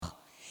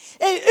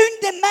Et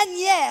une des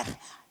manières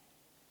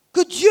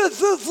que Dieu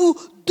veut vous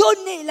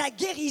donner la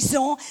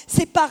guérison,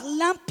 c'est par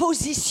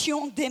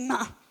l'imposition des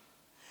mains.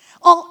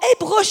 En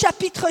Hébreux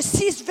chapitre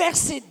 6,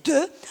 verset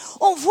 2,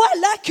 on voit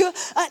là que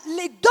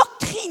les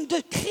doctrines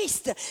de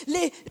Christ,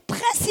 les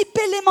principes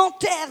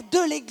élémentaires de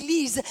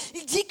l'Église,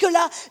 il dit que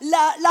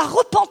la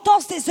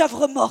repentance des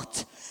œuvres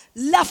mortes,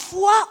 la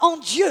foi en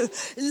Dieu,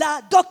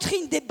 la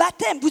doctrine des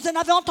baptêmes, vous en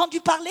avez entendu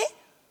parler?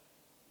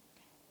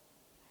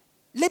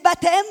 Les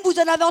baptêmes, vous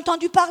en avez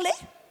entendu parler?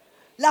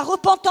 La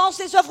repentance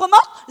des œuvres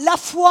mortes, la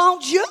foi en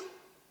Dieu.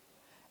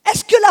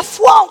 Est-ce que la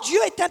foi en Dieu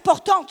est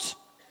importante?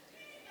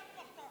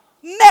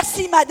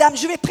 Merci madame,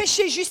 je vais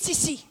prêcher juste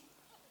ici.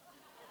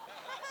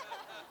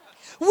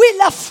 Oui,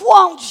 la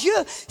foi en Dieu,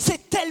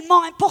 c'est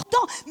tellement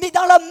important, mais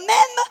dans le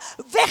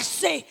même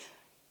verset,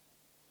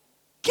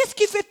 qu'est-ce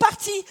qui fait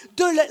partie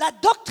de la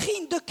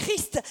doctrine de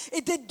Christ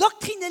et des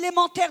doctrines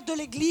élémentaires de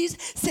l'Église?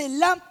 C'est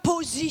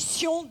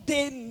l'imposition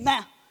des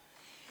mains.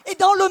 Et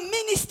dans le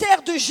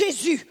ministère de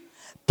Jésus,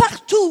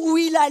 partout où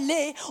il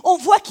allait, on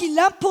voit qu'il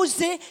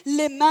imposait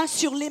les mains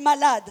sur les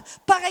malades.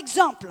 Par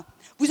exemple,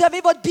 vous avez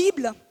votre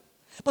Bible?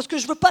 Parce que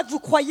je ne veux pas que vous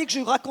croyiez que je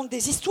raconte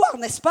des histoires,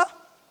 n'est-ce pas?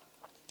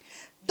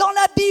 Dans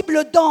la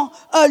Bible, dans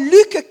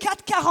Luc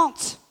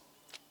 4,40.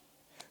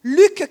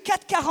 Luc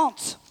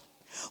 4,40.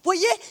 Vous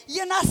voyez, il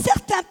y en a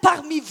certains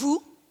parmi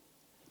vous,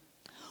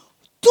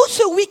 tout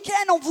ce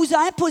week-end, on vous a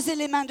imposé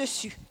les mains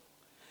dessus.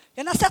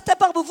 Il y en a certains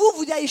parmi vous,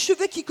 vous avez les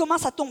cheveux qui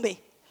commencent à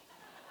tomber.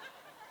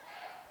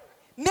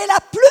 Mais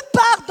la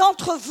plupart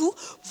d'entre vous,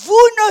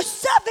 vous ne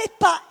savez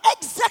pas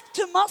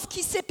exactement ce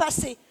qui s'est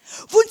passé.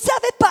 Vous ne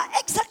savez pas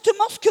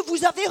exactement ce que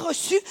vous avez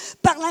reçu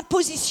par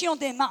l'imposition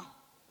des mains.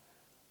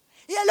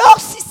 Et alors,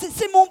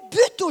 c'est mon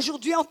but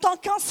aujourd'hui en tant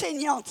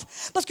qu'enseignante.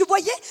 Parce que vous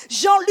voyez,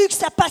 Jean-Luc,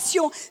 sa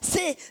passion,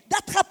 c'est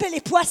d'attraper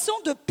les poissons,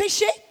 de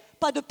pêcher.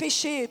 Pas de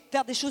pêcher,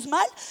 faire des choses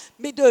mal,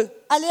 mais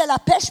d'aller à la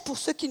pêche pour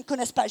ceux qui ne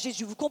connaissent pas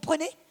Jésus. Vous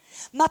comprenez?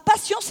 Ma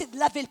passion, c'est de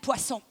laver le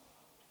poisson.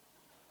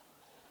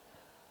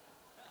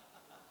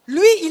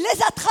 Lui, il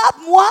les attrape,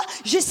 moi,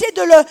 j'essaie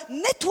de le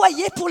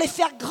nettoyer pour les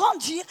faire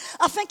grandir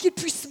afin qu'ils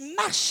puissent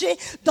marcher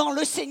dans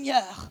le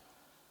Seigneur.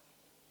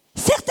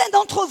 Certains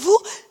d'entre vous,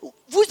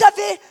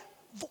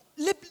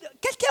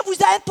 quelqu'un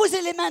vous a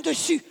imposé les mains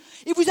dessus.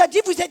 Il vous a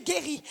dit, vous êtes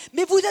guéri.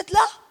 Mais vous êtes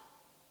là?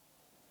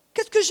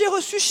 Qu'est-ce que j'ai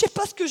reçu? Je ne sais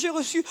pas ce que j'ai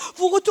reçu.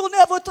 Vous retournez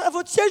à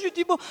votre siège, je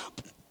dis, bon,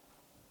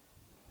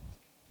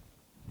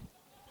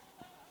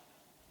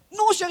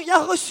 non, je n'ai rien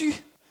reçu.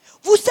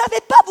 Vous ne savez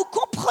pas, vous ne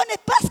comprenez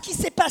pas ce qui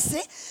s'est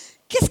passé.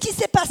 Qu'est-ce qui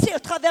s'est passé à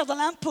travers de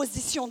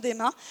l'imposition des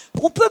mains?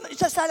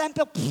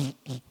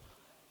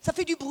 Ça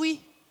fait du bruit.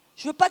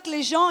 Je ne veux pas que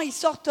les gens ils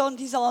sortent en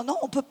disant non,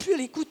 on ne peut plus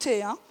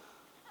l'écouter. Hein.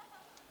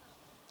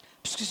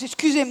 Parce que,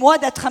 excusez-moi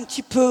d'être un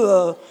petit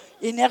peu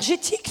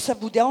énergétique, ça ne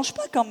vous dérange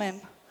pas quand même?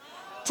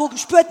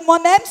 Je peux être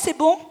moi-même, c'est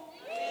bon?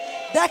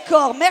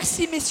 D'accord,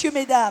 merci messieurs,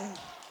 mesdames.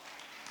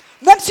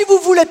 Même si vous ne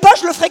voulez pas,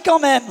 je le ferai quand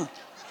même.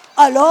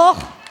 Alors...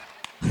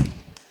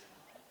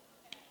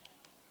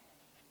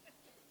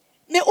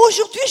 Mais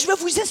aujourd'hui, je vais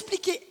vous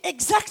expliquer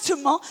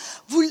exactement,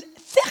 vous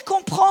faire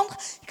comprendre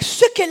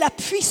ce qu'est la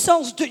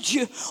puissance de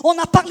Dieu. On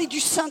a parlé du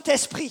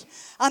Saint-Esprit.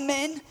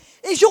 Amen.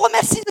 Et je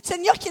remercie le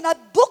Seigneur qu'il y en a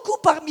beaucoup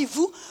parmi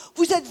vous.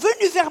 Vous êtes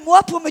venus vers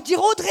moi pour me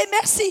dire, Audrey,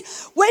 merci.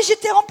 Ouais,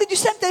 j'étais remplie du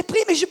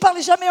Saint-Esprit, mais je ne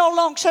parlais jamais en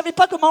langue. Je ne savais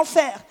pas comment le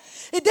faire.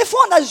 Et des fois,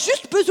 on a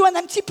juste besoin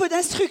d'un petit peu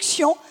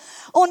d'instruction.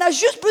 On a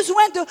juste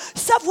besoin de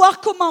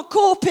savoir comment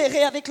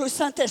coopérer avec le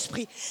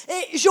Saint-Esprit.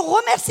 Et je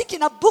remercie qu'il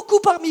y en a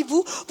beaucoup parmi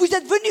vous. Vous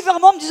êtes venus vers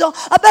moi en me disant,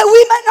 ah ben oui,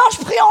 maintenant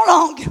je prie en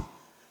langue.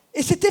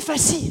 Et c'était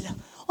facile.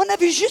 On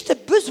avait juste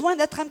besoin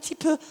d'être un petit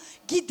peu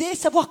guidés,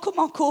 savoir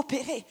comment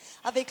coopérer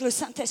avec le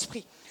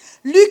Saint-Esprit.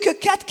 Luc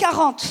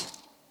 4,40.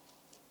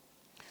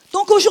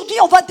 Donc aujourd'hui,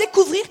 on va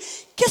découvrir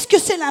qu'est-ce que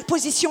c'est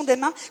l'imposition des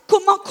mains,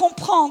 comment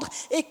comprendre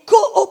et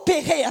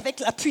coopérer avec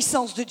la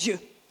puissance de Dieu.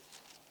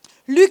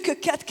 Luc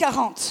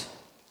 4,40.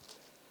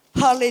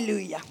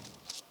 Alléluia.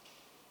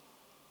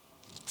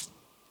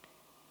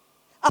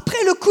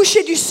 Après le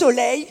coucher du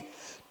soleil,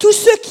 tous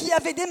ceux qui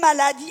avaient des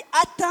maladies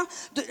atteints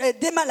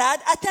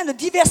de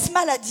diverses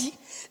maladies,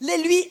 les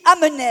lui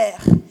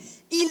amenèrent.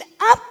 Il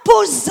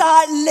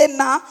imposa les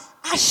mains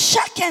à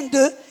chacun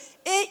d'eux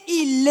et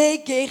il les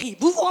guérit.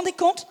 Vous vous rendez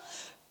compte?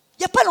 Il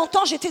n'y a pas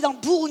longtemps, j'étais dans le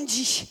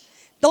Burundi,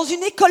 dans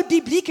une école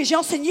biblique et j'ai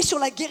enseigné sur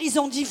la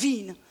guérison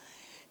divine.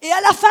 Et à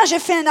la fin, j'ai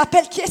fait un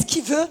appel, qui est-ce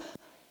qui veut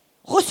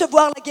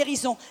recevoir la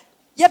guérison?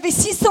 Il y avait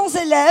 600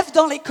 élèves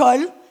dans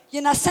l'école, il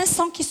y en a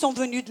 500 qui sont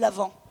venus de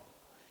l'avant.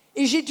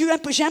 Et j'ai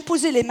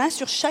imposé les mains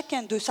sur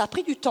chacun d'eux, ça a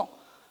pris du temps.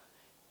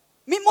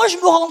 Mais moi, je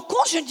me rends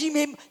compte, je me dis,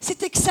 mais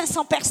c'était que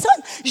 500 personnes.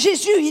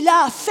 Jésus, il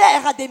a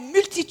affaire à des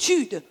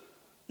multitudes,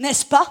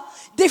 n'est-ce pas?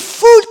 Des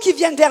foules qui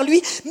viennent vers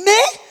lui.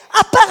 Mais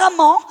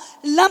apparemment,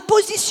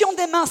 l'imposition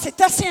des mains, c'est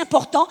assez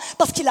important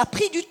parce qu'il a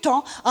pris du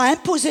temps à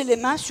imposer les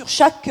mains sur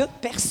chaque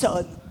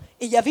personne.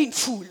 Et il y avait une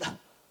foule.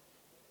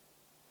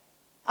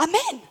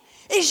 Amen.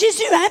 Et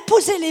Jésus a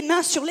imposé les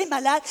mains sur les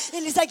malades et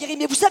les a guéris.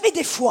 Mais vous savez,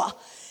 des fois,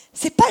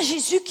 ce n'est pas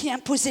Jésus qui a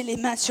imposé les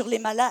mains sur les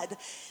malades.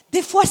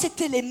 Des fois,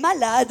 c'était les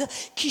malades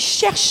qui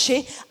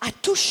cherchaient à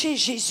toucher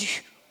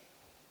Jésus.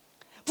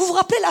 Vous vous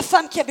rappelez la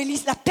femme qui avait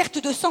la perte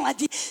de sang a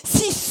dit «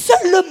 Si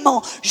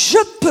seulement je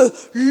peux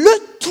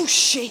le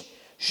toucher,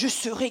 je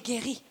serai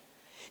guérie. »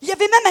 Il y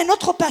avait même un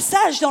autre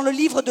passage dans le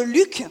livre de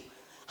Luc.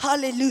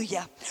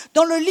 Alléluia.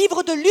 Dans le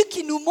livre de Luc,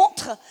 il nous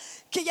montre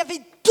qu'il y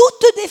avait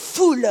toutes des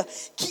foules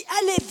qui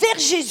allaient vers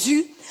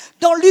Jésus.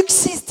 Dans Luc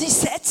 6,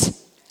 17,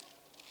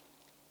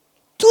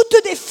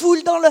 toutes des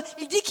foules,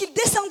 il dit qu'il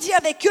descendit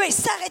avec eux et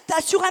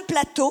s'arrêta sur un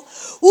plateau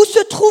où se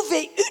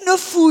trouvait une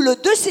foule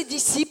de ses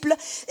disciples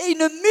et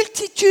une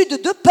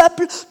multitude de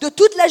peuples de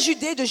toute la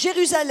Judée, de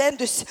Jérusalem,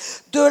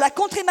 de la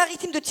contrée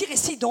maritime de Tyr et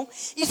Sidon.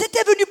 Ils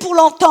étaient venus pour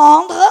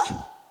l'entendre.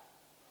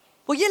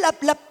 Vous voyez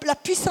la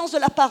puissance de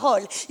la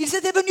parole. Ils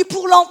étaient venus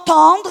pour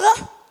l'entendre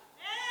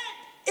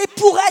et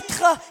pour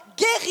être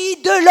guéris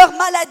de leur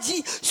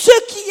maladie. Ceux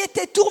qui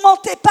étaient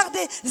tourmentés par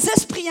des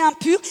esprits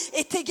impurs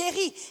étaient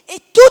guéris. Et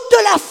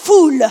toute la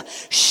foule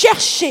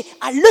cherchait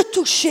à le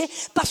toucher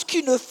parce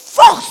qu'une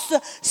force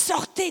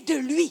sortait de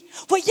lui.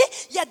 Vous voyez,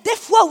 il y a des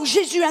fois où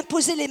Jésus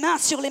imposait les mains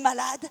sur les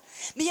malades,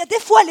 mais il y a des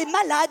fois les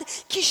malades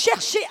qui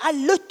cherchaient à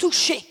le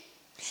toucher.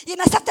 Il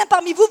y en a certains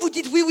parmi vous, vous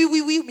dites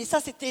oui, mais ça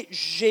c'était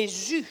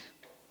Jésus,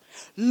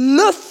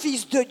 le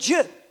Fils de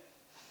Dieu.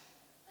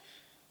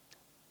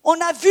 On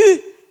a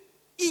vu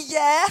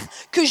hier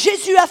que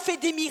Jésus a fait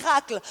des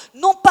miracles,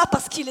 non pas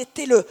parce qu'il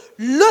était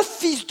le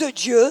Fils de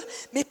Dieu,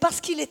 mais parce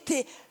qu'il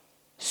était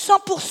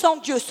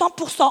 100% Dieu,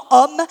 100%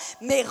 homme,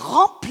 mais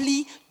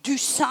rempli du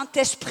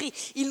Saint-Esprit.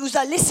 Il nous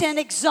a laissé un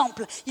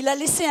exemple, il a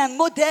laissé un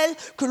modèle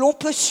que l'on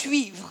peut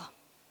suivre.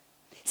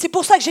 C'est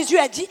pour ça que Jésus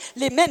a dit,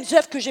 les mêmes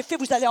œuvres que j'ai fait,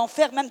 vous allez en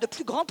faire même de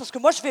plus grandes, parce que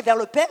moi je vais vers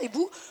le Père et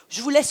vous,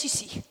 je vous laisse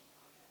ici.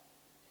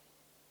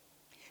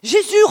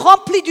 Jésus,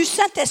 rempli du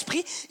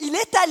Saint-Esprit, il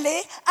est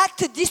allé,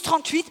 acte 10,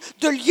 38,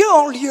 de lieu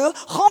en lieu,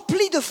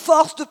 rempli de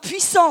force, de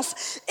puissance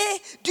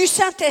et du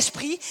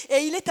Saint-Esprit, et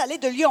il est allé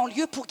de lieu en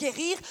lieu pour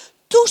guérir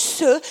tous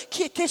ceux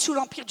qui étaient sous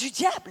l'empire du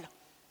diable.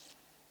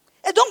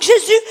 Et donc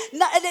Jésus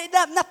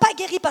n'a pas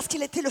guéri parce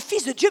qu'il était le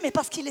Fils de Dieu, mais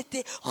parce qu'il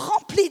était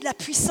rempli de la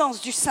puissance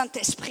du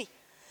Saint-Esprit.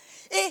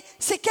 Et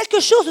c'est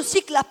quelque chose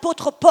aussi que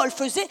l'apôtre Paul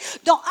faisait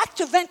dans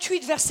acte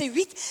 28, verset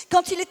 8,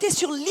 quand il était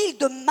sur l'île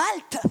de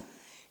Malte.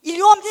 Ils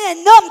lui ont emmené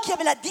un homme qui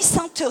avait la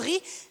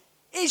dysenterie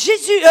et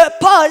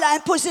Paul a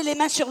imposé les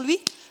mains sur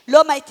lui.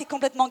 L'homme a été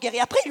complètement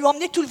guéri. Après, ils lui ont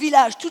emmené tout le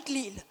village, toute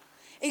l'île.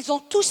 Et ils ont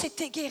tous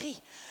été guéris.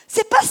 Ce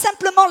n'est pas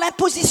simplement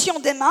l'imposition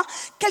des mains,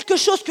 quelque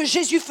chose que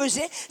Jésus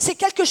faisait, c'est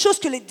quelque chose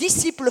que les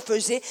disciples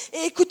faisaient.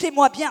 Et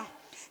écoutez-moi bien,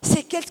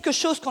 c'est quelque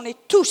chose qu'on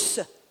est tous.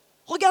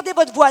 Regardez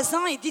votre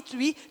voisin et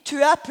dites-lui,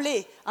 tu es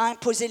appelé à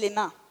imposer les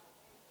mains.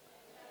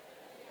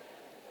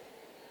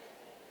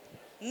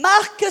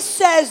 Marc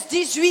 16,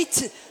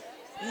 18.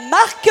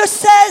 Marc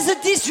 16,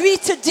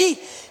 18 dit,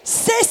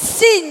 ces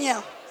signes,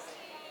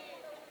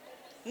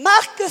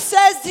 Marc 16,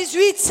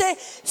 18,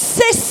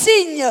 ces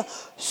signes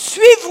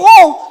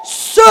suivront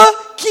ceux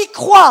qui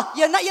croient.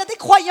 Il y a des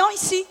croyants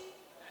ici?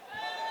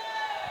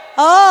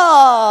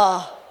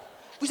 Ah,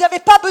 vous n'avez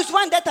pas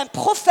besoin d'être un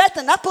prophète,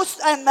 un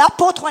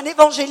apôtre ou un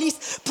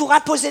évangéliste pour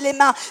imposer les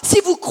mains. Si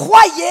vous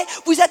croyez,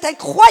 vous êtes un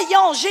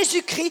croyant en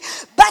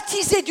Jésus-Christ,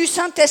 baptisé du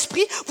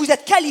Saint-Esprit, vous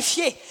êtes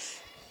qualifié.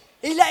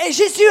 Et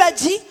Jésus a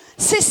dit,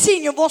 ces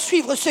signes vont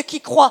suivre ceux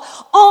qui croient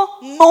en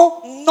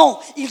mon nom.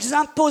 Ils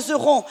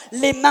imposeront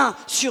les mains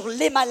sur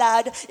les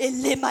malades et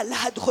les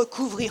malades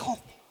recouvriront.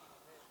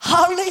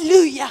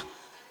 Alléluia.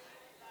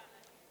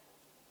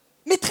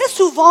 Mais très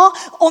souvent,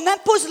 on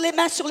impose les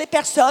mains sur les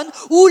personnes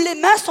ou les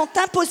mains sont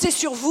imposées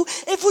sur vous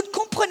et vous ne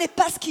comprenez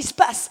pas ce qui se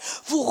passe.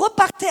 Vous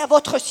repartez à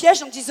votre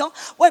siège en disant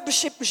 « Ouais,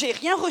 j'ai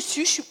rien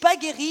reçu, je ne suis pas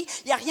guéri,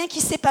 il n'y a rien qui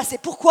s'est passé. »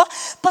 Pourquoi?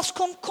 Parce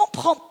qu'on ne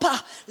comprend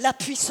pas la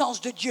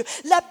puissance de Dieu.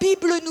 La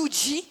Bible nous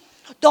dit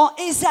dans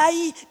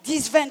Ésaïe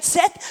 10,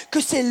 27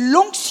 que c'est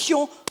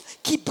l'onction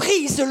qui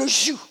brise le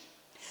joug.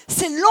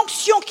 C'est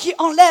l'onction qui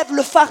enlève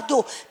le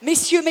fardeau.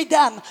 Messieurs,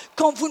 mesdames,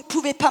 quand vous ne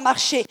pouvez pas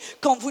marcher,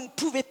 quand vous ne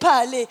pouvez pas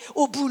aller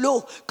au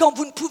boulot, quand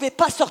vous ne pouvez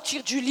pas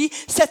sortir du lit,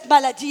 cette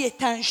maladie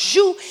est un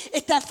joug,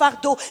 est un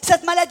fardeau.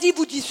 Cette maladie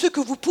vous dit ce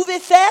que vous pouvez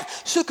faire,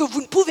 ce que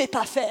vous ne pouvez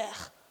pas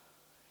faire.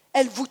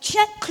 Elle vous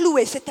tient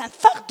cloué, c'est un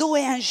fardeau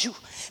et un joug.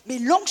 Mais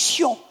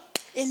l'onction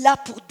est là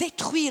pour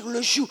détruire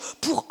le joug,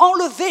 pour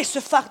enlever ce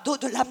fardeau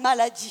de la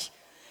maladie.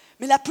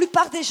 Mais la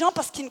plupart des gens,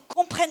 parce qu'ils ne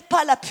comprennent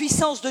pas la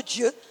puissance de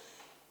Dieu,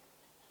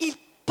 ils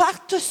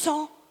partent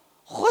sans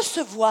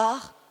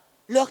recevoir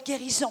leur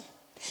guérison.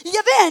 Il y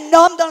avait un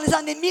homme dans les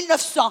années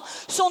 1900,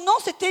 son nom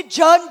c'était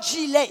John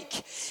G.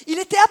 Lake. Il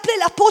était appelé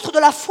l'apôtre de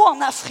la foi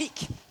en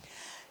Afrique.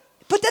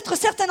 Peut-être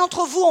certains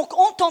d'entre vous ont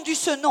entendu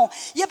ce nom.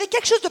 Il y avait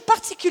quelque chose de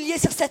particulier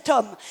sur cet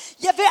homme.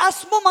 Il y avait à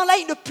ce moment-là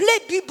une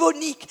plaie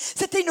bubonique,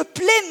 c'était une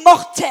plaie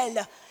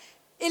mortelle.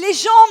 Et les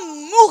gens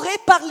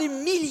mouraient par les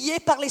milliers,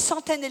 par les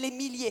centaines et les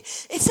milliers.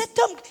 Et cet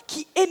homme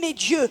qui aimait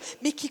Dieu,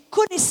 mais qui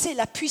connaissait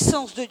la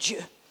puissance de Dieu,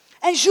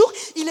 Un jour,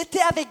 il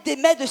était avec des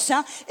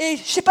médecins, et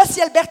je ne sais pas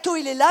si Alberto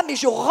il est là, mais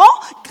je rends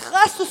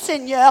grâce au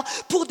Seigneur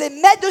pour des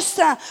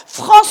médecins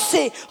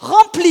français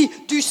remplis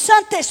du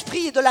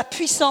Saint-Esprit et de la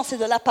puissance et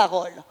de la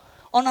parole.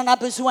 On en a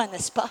besoin,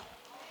 n'est-ce pas?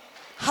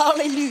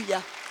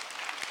 Alléluia.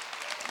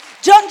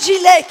 John G.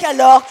 Lake,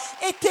 alors,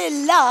 était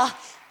là.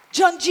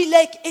 John G.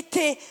 Lake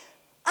était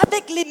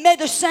avec les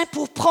médecins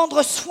pour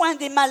prendre soin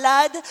des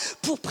malades,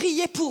 pour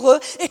prier pour eux.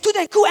 Et tout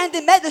d'un coup, un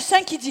des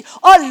médecins qui dit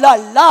 « Oh là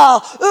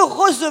là,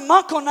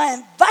 heureusement qu'on a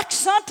un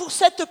vaccin pour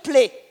cette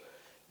plaie. »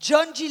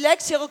 John G.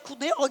 Lake s'est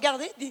retourné,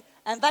 regardez, dit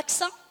 « Un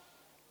vaccin?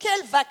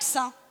 Quel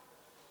vaccin? »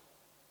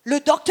 Le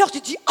docteur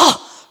lui dit « Ah,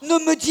 ne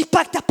me dis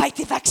pas que tu n'as pas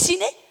été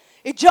vacciné. »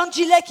 Et John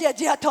G. Lake a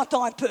dit «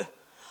 Attends un peu.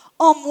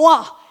 En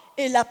moi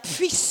est la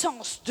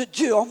puissance de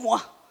Dieu en moi.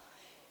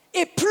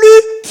 Et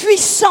plus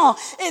puissant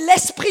est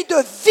l'esprit de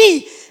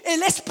vie et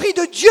l'esprit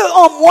de Dieu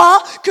en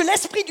moi que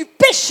l'esprit du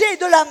péché et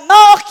de la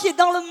mort qui est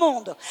dans le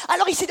monde. »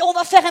 Alors il s'est dit, on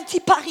va faire un petit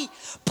pari.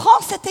 Prends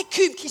cette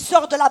écume qui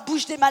sort de la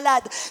bouche des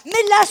malades,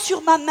 mets-la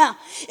sur ma main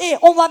et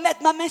on va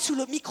mettre ma main sous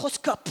le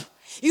microscope.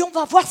 Et on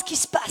va voir ce qui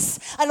se passe.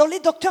 Alors les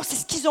docteurs, c'est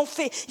ce qu'ils ont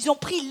fait. Ils ont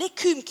pris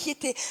l'écume qui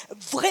était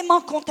vraiment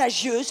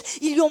contagieuse,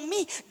 ils lui ont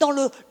mis dans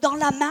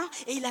la main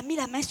et il a mis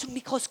la main sous le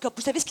microscope.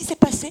 Vous savez ce qui s'est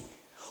passé?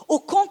 Au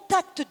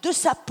contact de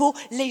sa peau,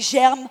 les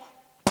germes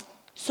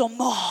sont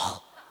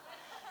morts.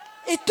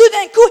 Et tout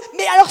d'un coup,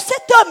 mais alors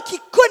cet homme qui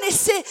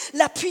connaissait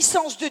la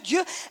puissance de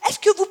Dieu, est-ce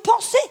que vous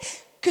pensez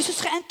que ce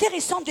serait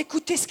intéressant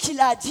d'écouter ce qu'il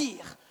a à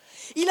dire?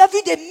 Il a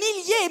vu des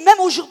milliers, et même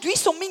aujourd'hui,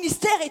 son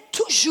ministère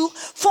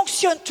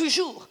fonctionne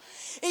toujours.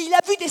 Et il a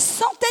vu des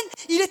centaines,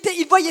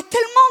 il voyait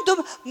tellement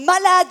de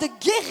malades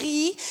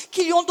guéris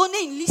qu'ils lui ont donné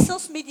une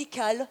licence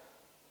médicale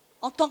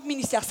en tant que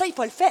ministère. Ça, il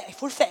faut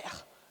le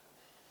faire.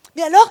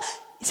 Mais alors,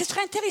 ce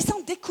serait intéressant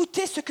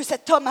d'écouter ce que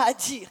cet homme a à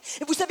dire.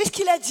 Et vous savez ce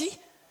qu'il a dit?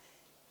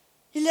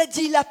 Il a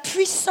dit, la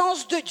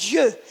puissance de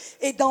Dieu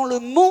est dans le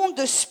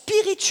monde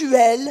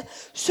spirituel,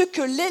 ce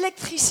que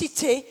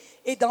l'électricité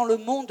est dans le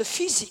monde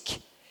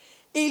physique.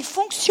 Et ils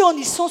fonctionnent,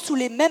 ils sont sous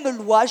les mêmes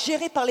lois,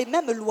 gérés par les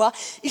mêmes lois,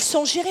 ils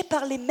sont gérés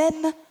par les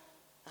mêmes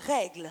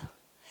règles.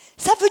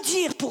 Ça veut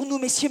dire pour nous,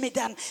 messieurs,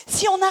 mesdames,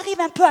 si on arrive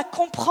un peu à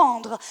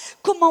comprendre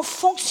comment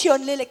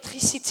fonctionne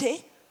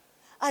l'électricité,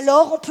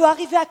 alors on peut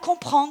arriver à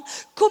comprendre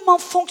comment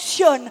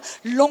fonctionne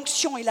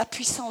l'onction et la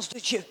puissance de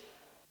Dieu.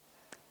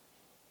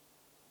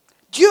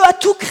 Dieu a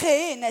tout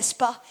créé, n'est-ce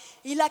pas?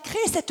 Il a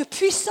créé cette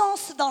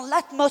puissance dans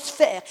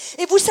l'atmosphère.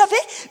 Et vous savez,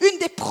 une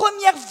des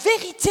premières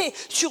vérités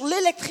sur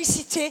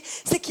l'électricité,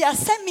 c'est qu'il y a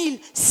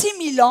 5000,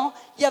 6000 ans,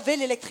 il y avait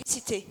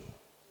l'électricité.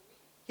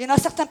 Il y en a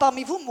certains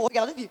parmi vous, vous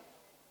regardez,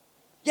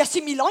 il y a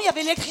 6000 ans, il y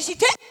avait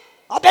l'électricité?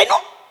 Ah ben non!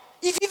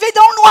 Ils vivaient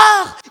dans le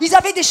noir, ils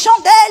avaient des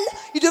chandelles,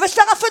 ils devaient se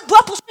faire un feu de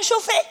bois pour se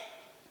réchauffer.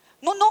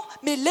 Non,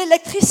 mais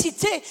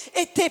l'électricité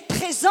était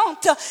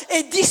présente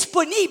et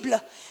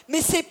disponible.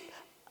 Mais c'est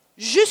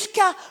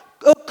jusqu'à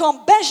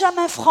quand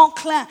Benjamin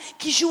Franklin,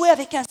 qui jouait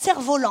avec un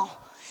cerf-volant,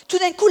 tout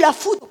d'un coup la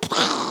foudre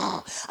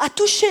a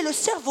touché le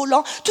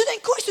cerf-volant, tout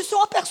d'un coup ils se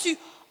sont aperçus,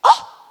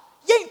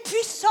 il y a une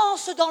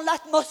puissance dans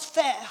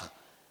l'atmosphère.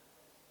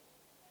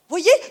 Vous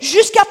voyez,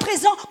 jusqu'à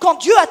présent, quand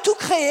Dieu a tout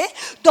créé,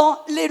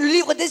 dans le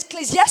livre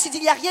d'Ecclésiaste, il dit,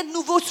 il n'y a rien de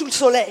nouveau sous le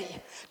soleil.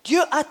 Dieu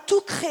a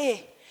tout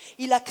créé.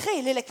 Il a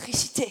créé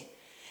l'électricité.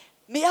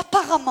 Mais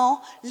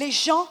apparemment, les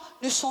gens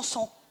ne s'en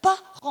sont pas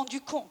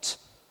rendus compte.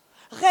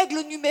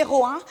 Règle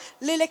numéro 1,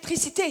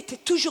 l'électricité était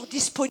toujours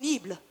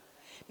disponible.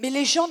 Mais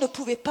les gens ne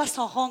pouvaient pas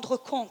s'en rendre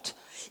compte.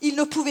 Ils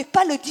ne pouvaient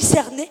pas le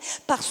discerner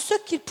par ce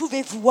qu'ils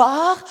pouvaient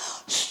voir,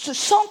 se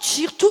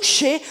sentir,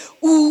 toucher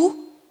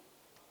ou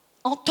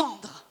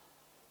entendre.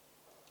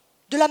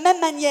 De la même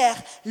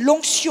manière,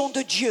 l'onction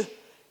de Dieu,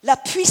 la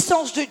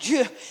puissance de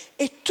Dieu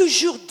est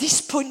toujours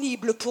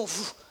disponible pour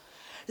vous.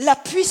 La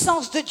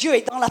puissance de Dieu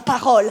est dans la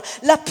parole.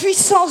 La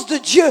puissance de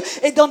Dieu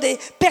est dans des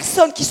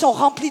personnes qui sont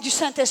remplies du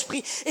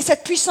Saint-Esprit. Et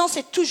cette puissance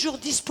est toujours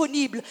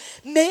disponible.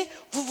 Mais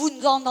vous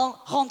n'en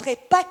rendrez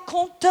pas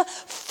compte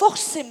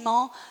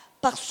forcément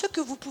par ce que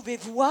vous pouvez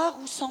voir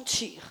ou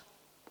sentir.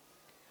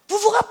 Vous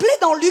vous rappelez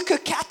dans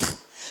Luc 4,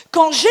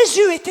 quand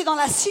Jésus était dans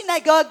la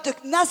synagogue de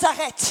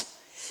Nazareth,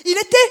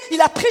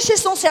 il a prêché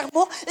son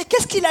sermon et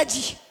qu'est-ce qu'il a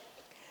dit?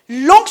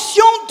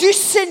 L'onction du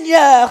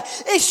Seigneur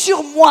est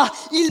sur moi.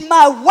 Il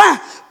m'a oint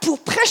pour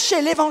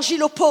prêcher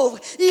l'évangile aux pauvres.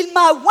 Il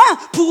m'a oint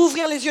pour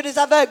ouvrir les yeux des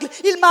aveugles.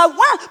 Il m'a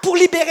oint pour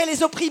libérer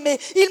les opprimés.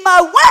 Il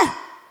m'a oint.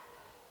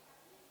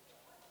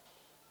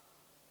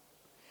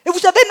 Et vous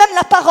savez, même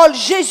la parole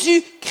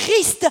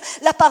Jésus-Christ,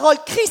 la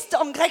parole Christ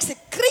en grec c'est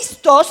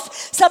Christos,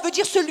 ça veut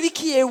dire celui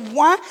qui est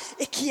oint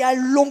et qui a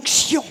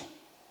l'onction.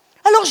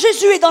 Alors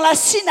Jésus est dans la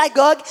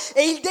synagogue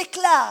et il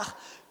déclare,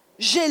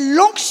 j'ai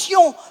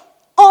l'onction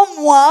en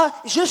moi,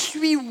 je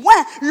suis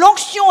oint.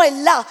 L'onction est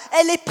là,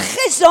 elle est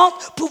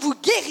présente pour vous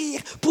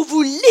guérir, pour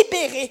vous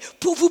libérer,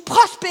 pour vous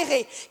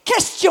prospérer.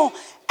 Question,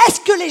 est-ce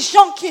que les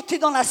gens qui étaient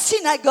dans la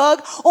synagogue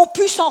ont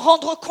pu s'en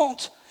rendre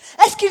compte?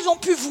 Est-ce qu'ils ont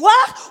pu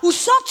voir ou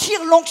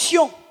sentir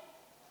l'onction?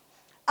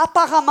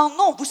 Apparemment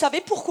non. Vous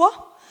savez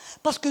pourquoi?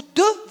 Parce que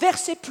 2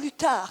 versets plus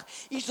tard,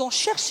 ils ont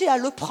cherché à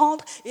le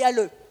prendre et à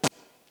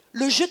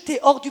le jeter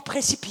hors du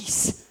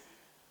précipice.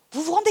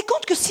 Vous vous rendez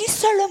compte que si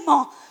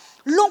seulement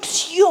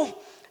l'onction,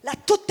 la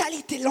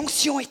totalité de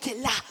l'onction était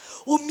là,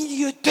 au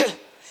milieu d'eux,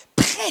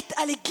 prête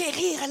à les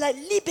guérir, à les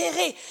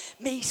libérer,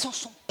 mais ils ne s'en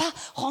sont pas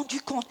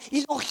rendus compte.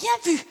 Ils n'ont rien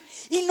vu,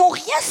 ils n'ont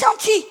rien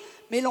senti,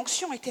 mais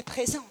l'onction était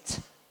présente.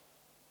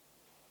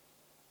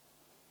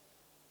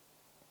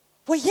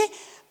 Voyez,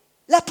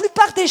 la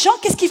plupart des gens,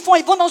 qu'est-ce qu'ils font?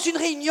 Ils vont dans une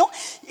réunion,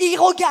 ils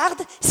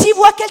regardent, s'ils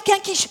voient quelqu'un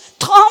qui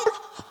tremble,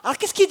 alors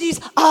qu'est-ce qu'ils disent?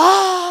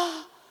 Ah,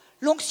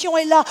 l'onction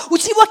est là. Ou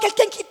s'ils voient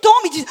quelqu'un qui tombe,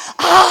 ils disent,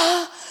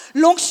 ah,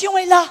 l'onction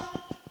est là.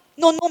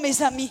 Non, non,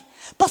 mes amis,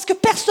 parce que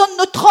personne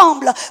ne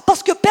tremble,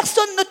 parce que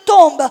personne ne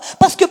tombe,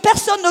 parce que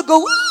personne ne go,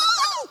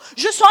 ouh,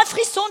 je sens un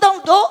frisson dans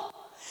le dos,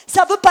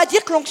 ça ne veut pas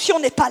dire que l'onction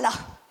n'est pas là.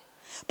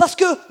 Parce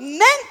que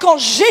même quand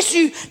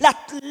Jésus,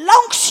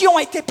 l'onction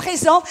était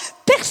présente,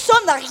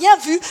 personne n'a rien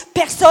vu,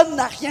 personne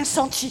n'a rien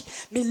senti.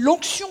 Mais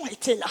l'onction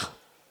était là.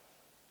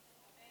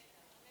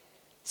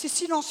 C'est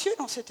silencieux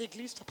dans cette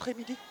église cet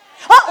après-midi.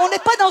 Ah, on n'est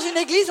pas dans une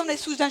église, on est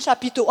sous un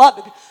chapiteau. Ah,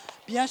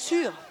 bien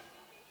sûr.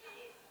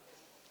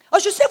 Oh,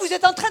 je sais, vous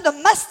êtes en train de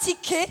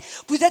mastiquer,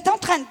 vous êtes en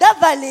train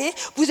d'avaler,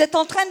 vous êtes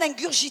en train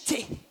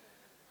d'ingurgiter.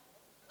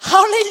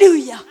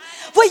 Alléluia.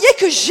 Voyez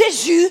que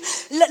Jésus,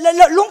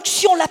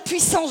 l'onction, la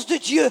puissance de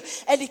Dieu,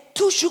 elle est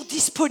toujours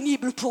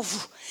disponible pour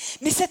vous.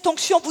 Mais cette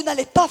onction, vous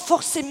n'allez pas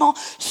forcément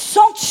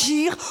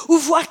sentir ou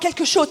voir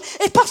quelque chose.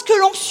 Et parce que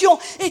l'onction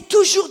est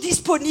toujours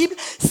disponible,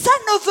 ça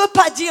ne veut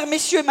pas dire,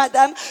 messieurs et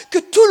madame, que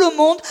tout le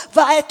monde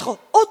va être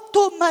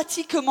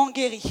automatiquement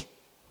guéri.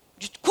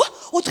 Quoi?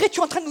 Audrey, tu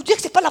es en train de nous dire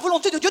que ce n'est pas la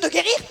volonté de Dieu de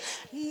guérir?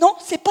 Non,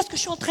 ce n'est pas ce que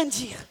je suis en train de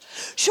dire.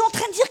 Je suis en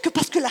train de dire que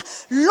parce que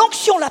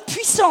l'onction, la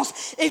puissance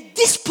est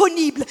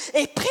disponible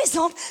et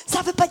présente, ça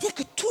ne veut pas dire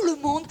que tout le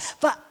monde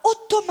va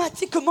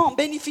automatiquement en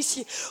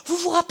bénéficier. Vous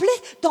vous rappelez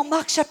dans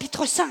Marc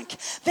chapitre 5,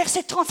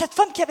 verset 30, cette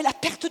femme qui avait la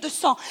perte de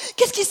sang,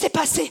 qu'est-ce qui s'est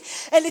passé?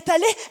 Elle est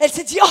allée, elle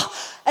s'est dit, oh,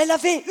 elle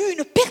avait eu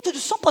une perte de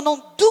sang pendant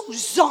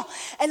 12 ans.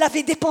 Elle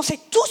avait dépensé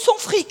tout son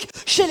fric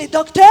chez les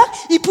docteurs,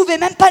 ils ne pouvaient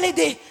même pas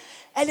l'aider.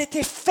 Elle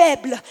était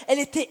faible, elle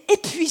était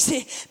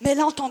épuisée, mais elle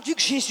a entendu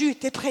que Jésus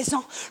était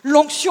présent.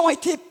 L'onction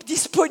était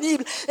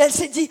disponible. Elle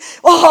s'est dit,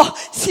 oh,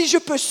 si je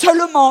peux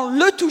seulement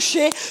le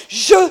toucher,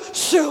 je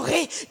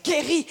serai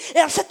guérie. Et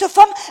alors cette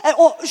femme,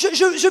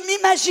 je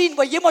m'imagine,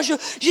 voyez, moi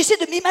j'essaie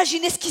de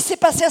m'imaginer ce qui s'est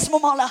passé à ce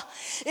moment-là.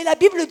 Et la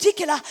Bible dit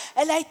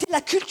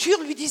la culture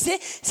lui disait,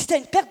 si tu as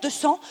une perte de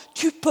sang,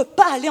 tu ne peux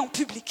pas aller en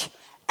public.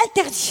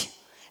 Interdit.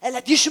 Elle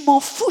a dit, je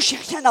m'en fous, j'ai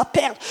rien à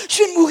perdre.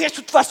 Je vais mourir de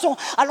toute façon,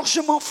 alors je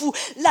m'en fous.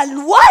 La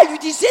loi, elle lui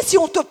disait, si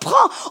on te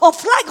prend en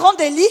flagrant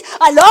délit,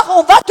 alors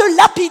on va te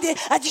lapider.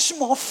 Elle a dit, je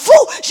m'en fous,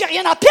 j'ai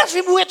rien à perdre, je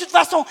vais mourir de toute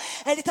façon.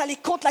 Elle est allée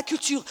contre la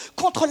culture,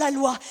 contre la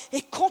loi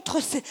et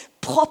contre ses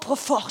propres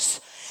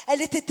forces.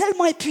 Elle était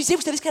tellement épuisée,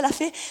 vous savez ce qu'elle a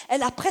fait?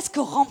 Elle a presque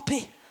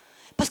rampé.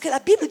 Parce que la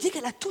Bible dit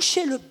qu'elle a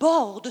touché le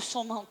bord de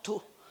son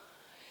manteau.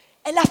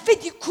 Elle a fait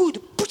du coude.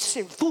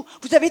 Poussez-vous.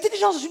 Vous avez été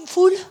déjà dans une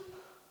foule?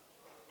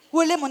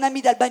 Où est mon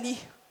ami d'Albanie?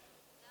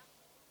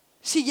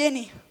 Si,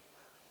 Yeni.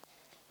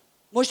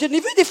 Moi, je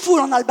n'ai vu des foules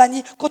en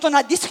Albanie. Quand on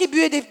a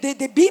distribué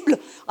des Bibles,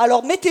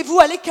 alors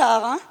mettez-vous à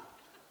l'écart. Hein?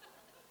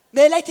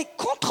 Mais elle a été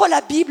contre la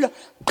Bible.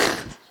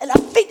 Elle a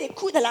fait des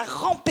coudes, elle a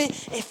rampé.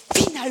 Et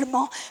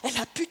finalement, elle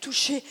a pu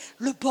toucher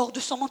le bord de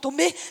son manteau.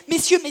 Mais,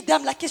 messieurs,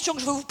 mesdames, la question que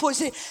je veux vous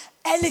poser,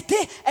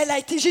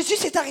 Jésus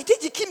s'est arrêté,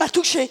 dit, qui m'a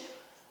touché?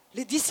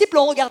 Les disciples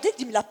ont regardé,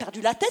 dit, mais il a perdu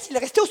la tête, il est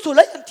resté au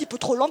soleil un petit peu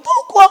trop longtemps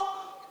ou quoi?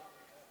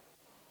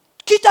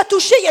 Qui t'a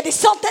touché? Il y a des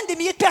centaines, des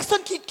milliers de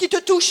personnes qui te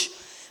touchent.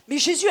 Mais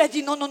Jésus a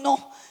dit non, non, non.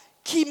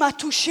 Qui m'a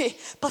touché?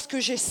 Parce que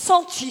j'ai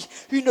senti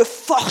une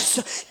force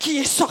qui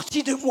est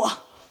sortie de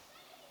moi.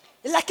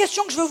 La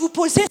question que je veux vous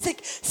poser, c'est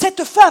que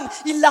cette femme,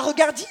 il l'a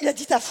regardée, il a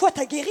dit ta foi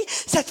t'a guéri.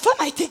 Cette femme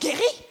a été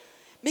guérie.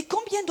 Mais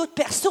combien d'autres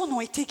personnes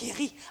ont été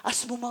guéries à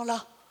ce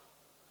moment-là?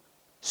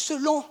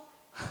 Selon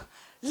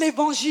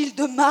l'évangile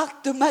de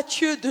Marc, de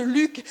Matthieu, de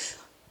Luc,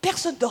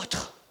 personne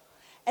d'autre.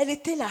 Elle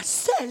était la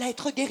seule à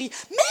être guérie.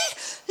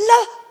 Mais la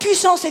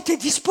puissance était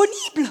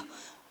disponible.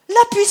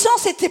 La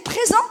puissance était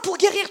présente pour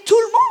guérir tout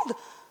le monde.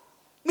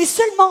 Mais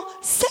seulement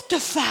cette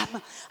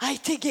femme a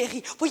été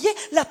guérie. Vous voyez,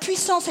 la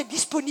puissance est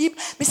disponible,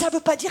 mais ça ne veut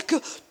pas dire que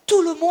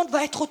tout le monde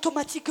va être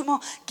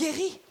automatiquement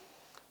guéri.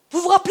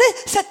 Vous vous rappelez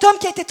cet homme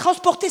qui a été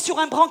transporté sur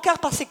un brancard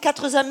par ses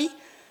 4 amis?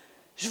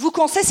 Je vous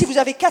conseille, si vous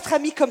avez 4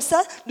 amis comme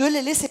ça, ne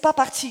les laissez pas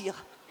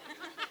partir.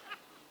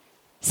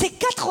 Ces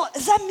 4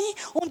 amis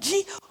ont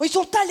dit, ils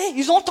sont allés,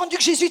 ils ont entendu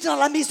que Jésus était dans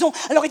la maison.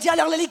 Alors il dit,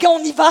 alors les gars, on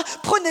y va,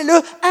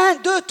 prenez-le, 1,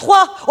 2,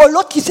 3. Oh,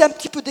 l'autre qui s'est un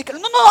petit peu décalé.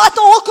 Non, non,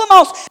 attends, on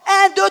recommence.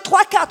 1, 2,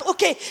 3, 4.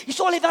 Ok, ils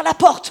sont allés vers la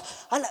porte.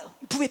 Alors,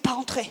 ils ne pouvaient pas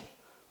rentrer.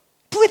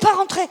 Ils ne pouvaient pas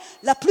rentrer.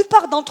 La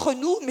plupart d'entre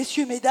nous,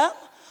 messieurs, mesdames,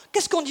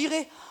 qu'est-ce qu'on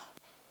dirait?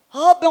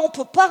 Ah ben on ne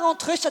peut pas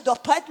rentrer, ça ne doit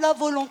pas être la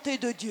volonté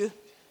de Dieu.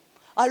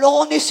 Alors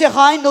on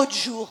essaiera un autre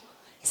jour.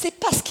 C'est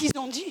pas ce qu'ils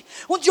ont dit.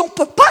 On dit on ne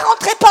peut pas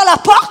rentrer par la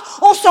porte,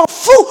 on s'en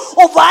fout,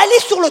 on va aller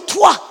sur le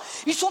toit.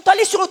 Ils sont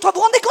allés sur le toit. Vous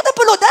vous rendez compte un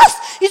peu l'audace?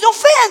 Ils ont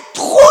fait un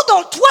trou dans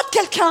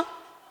quelqu'un.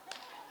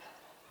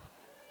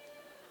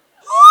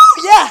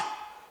 Oh, yeah!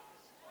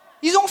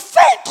 Ils ont fait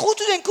le trou,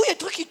 tout d'un coup, il y a un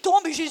truc qui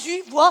tombe et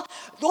Jésus voit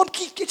l'homme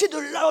qui était de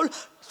là.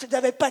 Ça ne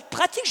devait pas être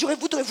pratique,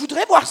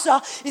 voudrais voir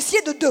ça.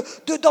 Essayer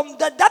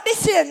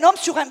d'abaisser un homme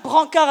sur un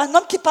brancard, un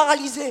homme qui est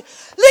paralysé.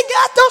 Les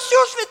gars, attention,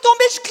 je vais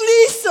tomber, je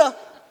glisse.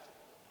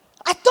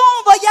 Attends,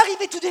 on va y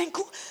arriver tout d'un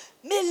coup.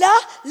 Mais là,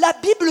 la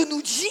Bible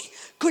nous dit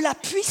que la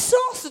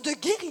puissance de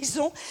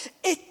guérison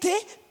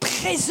était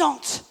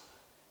présente.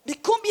 Mais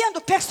combien de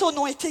personnes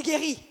ont été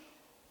guéries?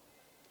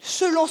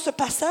 Selon ce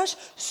passage,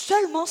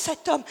 seulement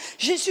cet homme.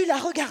 Jésus l'a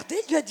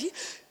regardé, il lui a dit,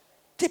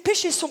 tes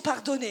péchés sont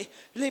pardonnés.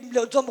 Les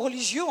hommes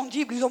religieux, on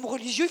dit, les hommes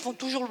religieux, ils font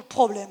toujours le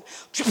problème.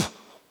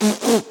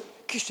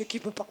 Qui c'est qui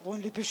peut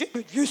pardonner les péchés?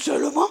 Mais Dieu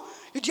seulement.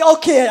 Il dit,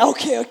 ok,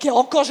 j'ai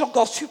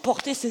encore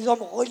supporté ces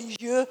hommes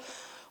religieux.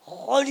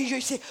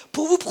 C'est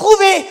pour vous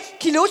prouver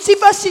qu'il est aussi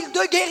facile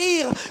de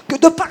guérir que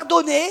de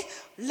pardonner.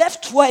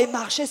 Lève-toi et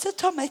marche. Et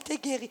cet homme a été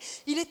guéri.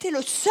 Il était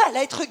le seul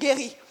à être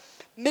guéri.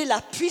 Mais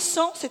la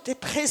puissance était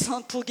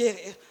présente pour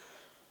guérir.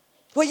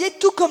 Vous voyez,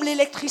 tout comme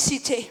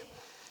l'électricité.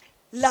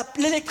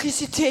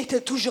 L'électricité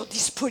était toujours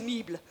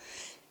disponible.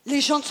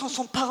 Les gens ne s'en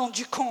sont pas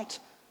rendus compte.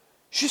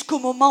 Jusqu'au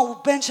moment où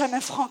Benjamin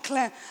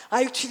Franklin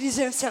a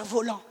utilisé un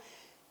cerf-volant.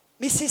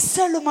 Mais c'est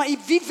seulement,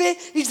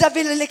 ils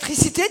avaient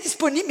l'électricité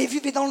disponible, mais ils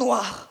vivaient dans le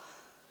noir.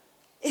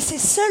 Et c'est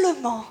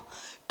seulement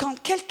quand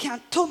quelqu'un,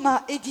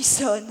 Thomas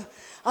Edison,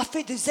 a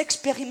fait des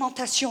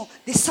expérimentations,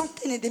 des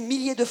centaines et des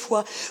milliers de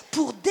fois,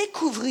 pour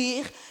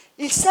découvrir,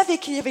 il savait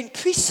qu'il y avait une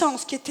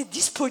puissance qui était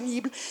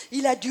disponible,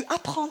 il a dû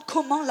apprendre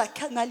comment la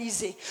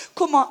canaliser,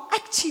 comment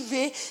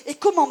activer et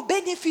comment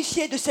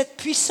bénéficier de cette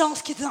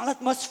puissance qui était dans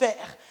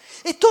l'atmosphère.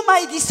 Et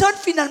Thomas Edison,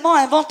 finalement, a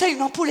inventé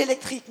une ampoule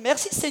électrique.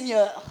 Merci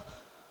Seigneur.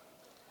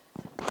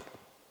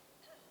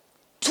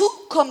 Tout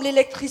comme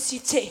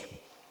l'électricité,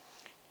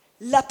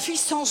 la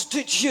puissance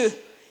de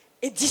Dieu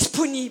est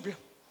disponible.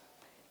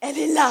 Elle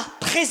est là,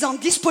 présente,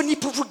 disponible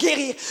pour vous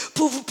guérir,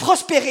 pour vous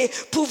prospérer,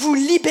 pour vous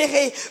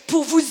libérer,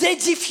 pour vous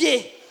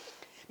édifier.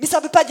 Mais ça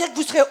ne veut pas dire que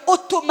vous serez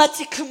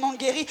automatiquement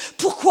guéri.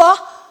 Pourquoi?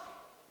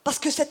 Parce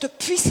que cette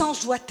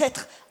puissance doit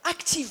être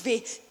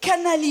activée,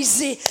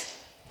 canalisée,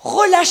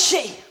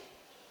 relâchée.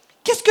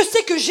 Qu'est-ce que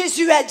c'est que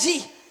Jésus a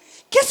dit?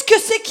 Qu'est-ce que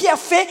c'est qui a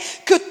fait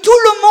que tout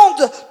le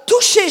monde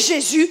touchait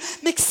Jésus,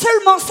 mais que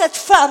seulement cette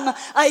femme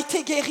a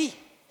été guérie?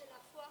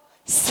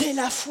 C'est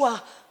la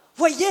foi.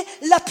 Voyez,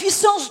 la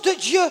puissance de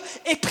Dieu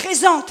est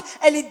présente,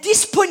 elle est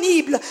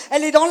disponible,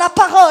 elle est dans la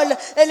parole,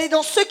 elle est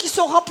dans ceux qui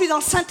sont remplis dans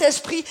le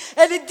Saint-Esprit,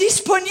 elle est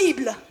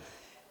disponible.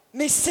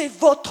 Mais c'est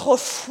votre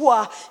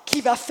foi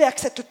qui va faire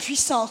que cette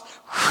puissance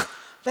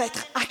va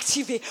être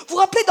activée. Vous vous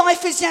rappelez dans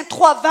Ephésiens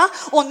 3:20,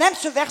 on aime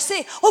ce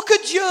verset. Oh, que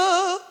Dieu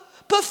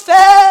peut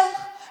faire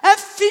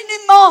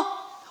infiniment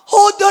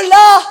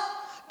au-delà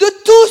de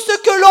tout ce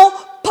que l'on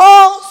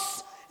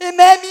pense et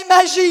même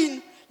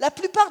imagine. La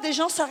plupart des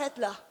gens s'arrêtent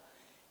là.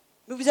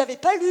 Mais vous n'avez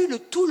pas lu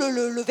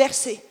le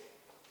verset.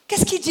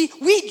 Qu'est-ce qu'il dit?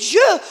 Oui,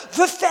 Dieu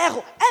veut faire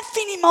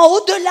infiniment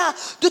au-delà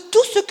de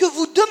tout ce que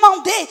vous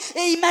demandez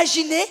et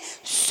imaginez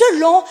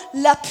selon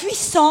la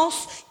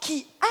puissance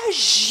qui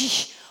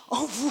agit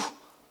en vous.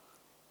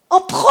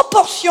 En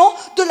proportion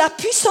de la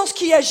puissance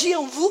qui agit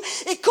en vous.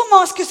 Et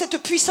comment est-ce que cette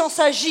puissance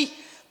agit?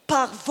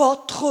 Par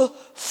votre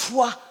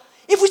foi.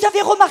 Et vous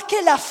avez remarqué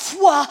la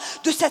foi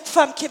de cette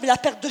femme qui avait la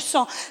perte de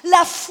sang.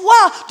 La foi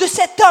de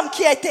cet homme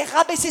qui a été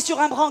rabaissé sur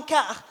un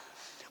brancard.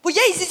 Vous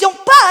voyez, ils n'y sont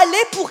pas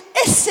allés pour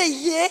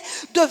essayer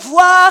de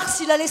voir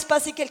s'il allait se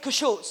passer quelque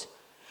chose.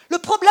 Le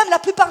problème, la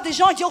plupart des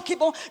gens, ils disent, ok,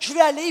 bon, je vais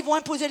aller, ils vont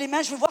imposer les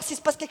mains, je vais voir s'il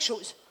se passe quelque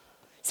chose.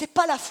 Ce n'est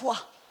pas la foi.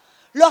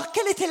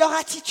 Quelle était leur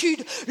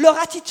attitude? Leur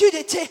attitude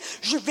était,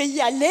 je vais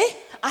y aller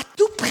à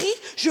tout prix,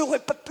 je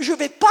ne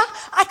vais pas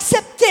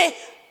accepter.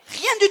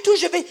 Rien du tout,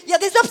 il y a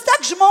des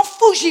obstacles, je m'en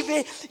fous, j'y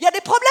vais. Il y a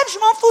des problèmes, je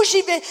m'en fous,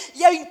 j'y vais.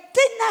 Il y a une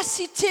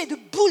ténacité de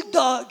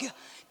bulldog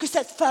que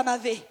cette femme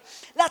avait.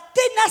 La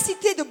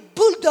ténacité de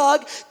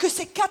bulldog que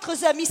ces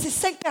 4 amis, ces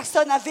 5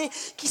 personnes avaient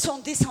qui sont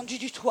descendus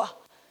du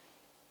toit.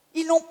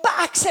 Ils n'ont pas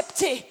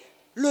accepté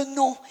le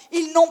non.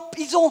 Ils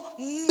ont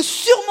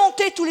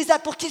surmonté tous les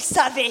âges pour qu'ils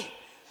savaient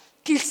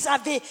qu'il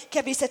y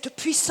avait cette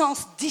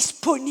puissance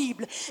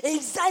disponible. Et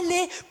ils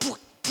allaient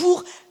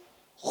pour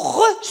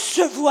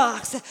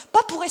recevoir,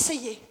 pas pour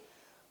essayer.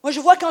 Moi, je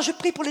vois quand je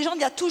prie pour les gens,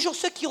 il y a toujours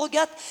ceux qui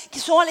regardent,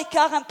 qui sont à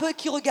l'écart un peu,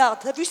 qui regardent.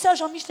 Tu as vu ça,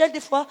 Jean-Michel,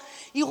 des fois?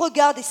 Ils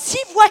regardent et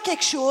s'ils voient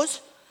quelque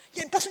chose, il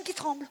y a une personne qui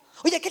tremble.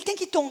 Oh, il y a quelqu'un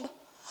qui tombe.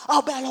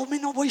 Ah ben alors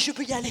maintenant, oui, je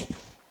peux y aller.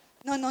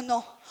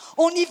 Non.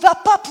 On n'y va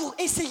pas pour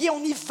essayer,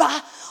 on y va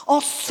en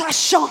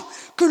sachant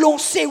que l'on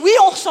sait. Oui,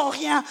 on sent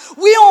rien.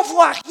 Oui, on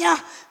voit rien.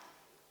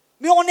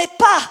 Mais on n'est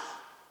pas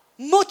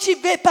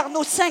motivé par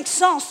nos 5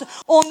 sens,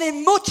 on est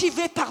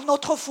motivé par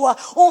notre foi.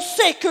 On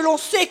sait que l'on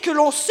sait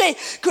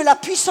que la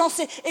puissance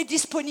est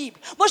disponible.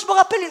 Moi, je me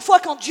rappelle une fois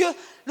quand Dieu,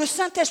 le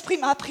Saint-Esprit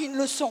m'a appris une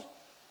leçon.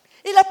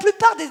 Et la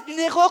plupart d'une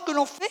erreur que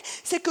l'on fait,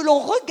 c'est que l'on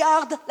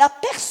regarde la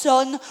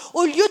personne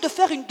au lieu de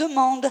faire une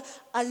demande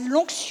à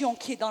l'onction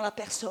qui est dans la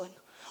personne.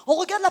 On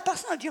regarde la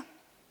personne et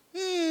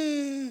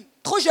on dit,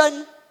 trop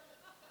jeune.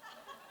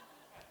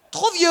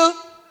 trop vieux.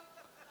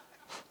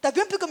 T'as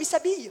vu un peu comme il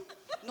s'habille?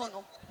 Non,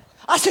 non.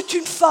 Ah, c'est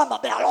une femme. Ah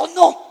ben alors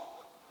non.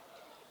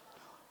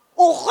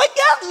 On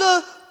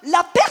regarde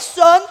la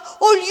personne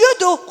au lieu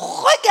de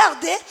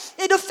regarder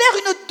et de faire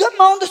une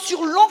demande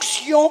sur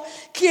l'onction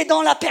qui est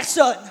dans la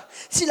personne.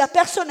 Si la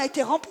personne a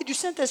été remplie du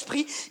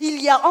Saint-Esprit,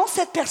 il y a en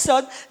cette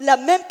personne la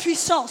même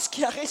puissance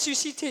qui a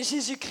ressuscité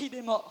Jésus-Christ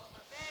des morts.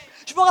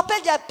 Je me rappelle,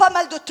 il y a pas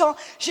mal de temps,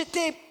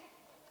 il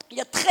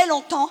y a très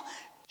longtemps,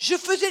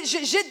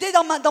 j'aidais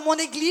dans mon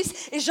église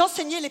et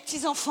j'enseignais les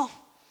petits-enfants.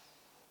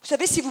 Vous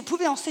savez, si vous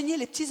pouvez enseigner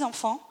les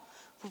petits-enfants,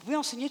 vous pouvez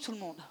enseigner tout le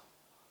monde.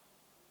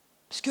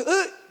 Parce que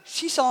eux,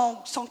 s'ils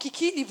sont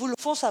kiki, ils vous le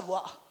font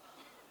savoir.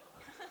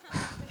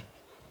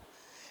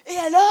 Et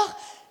alors,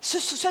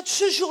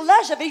 ce jour-là,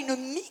 j'avais une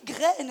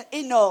migraine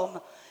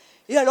énorme.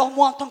 Et alors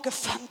moi, en tant que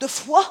femme de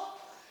foi,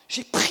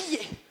 j'ai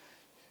prié,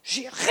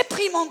 j'ai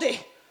réprimandé,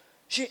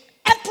 j'ai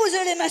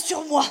imposé les mains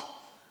sur moi.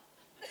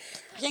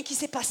 Rien qui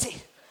s'est passé.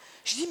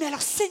 Je dis, mais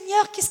alors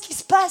Seigneur, qu'est-ce qui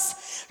se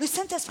passe? Le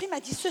Saint-Esprit m'a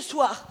dit, ce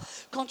soir,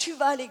 quand tu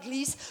vas à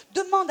l'église,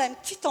 demande à un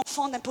petit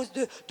enfant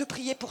de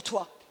prier pour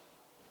toi.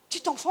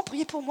 Petit enfant,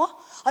 priez pour moi.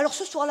 Alors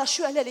ce soir-là, je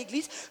suis allée à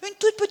l'église, une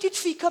toute petite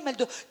fille comme elle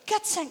de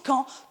 4-5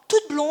 ans,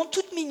 toute blonde,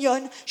 toute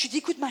mignonne. Je lui dis,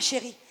 écoute ma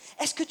chérie,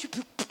 est-ce que tu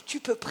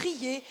peux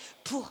prier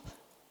pour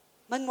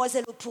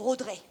mademoiselle ou pour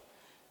Audrey?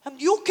 Elle me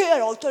dit, ok,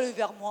 alors elle est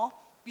vers moi,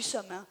 lui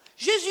sa main.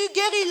 Jésus,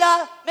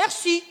 guéris-la,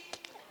 merci.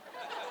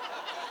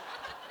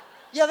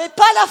 Il n'y avait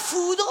pas la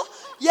foudre,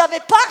 il n'y avait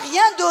pas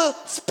rien de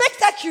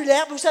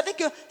spectaculaire. Vous savez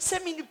que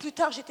 5 minutes plus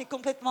tard, j'étais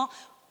complètement...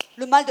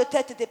 Le mal de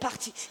tête était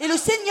parti. Et le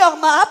Seigneur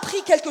m'a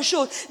appris quelque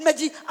chose. Il m'a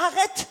dit,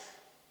 arrête,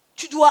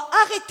 tu dois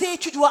arrêter,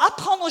 tu dois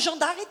apprendre aux gens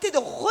d'arrêter de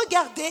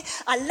regarder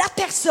à la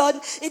personne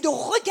et de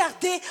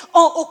regarder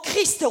au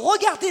Christ,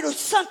 regarder le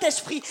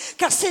Saint-Esprit,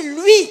 car c'est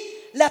lui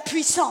la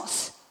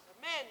puissance.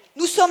 Amen.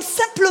 Nous sommes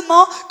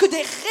simplement que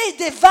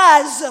des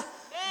vases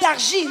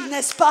d'argile,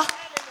 n'est-ce pas?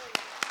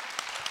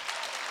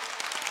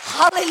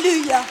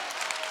 Alléluia.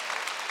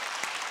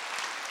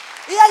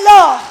 Et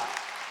alors,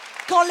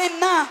 quand les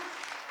mains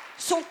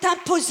sont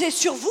imposées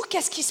sur vous,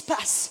 qu'est-ce qui se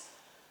passe?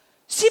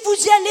 Si vous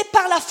y allez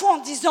par la foi en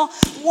disant,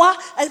 moi,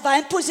 elle va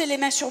imposer les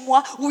mains sur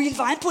moi, ou il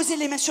va imposer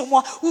les mains sur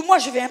moi, ou moi,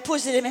 je vais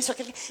imposer les mains sur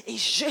quelqu'un, et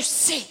je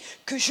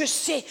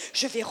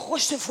vais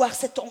recevoir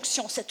cette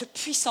onction, cette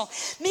puissance.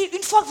 Mais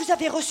une fois que vous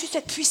avez reçu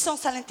cette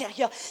puissance à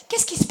l'intérieur,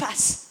 qu'est-ce qui se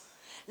passe?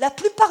 La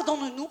plupart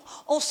d'entre nous,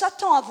 on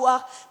s'attend à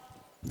voir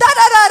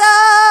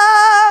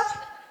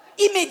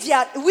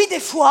immédiat. Oui,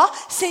 des fois,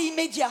 c'est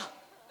immédiat.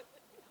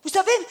 Vous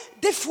savez,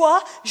 des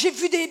fois, j'ai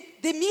vu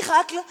des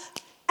miracles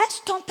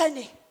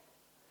instantanés.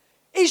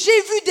 Et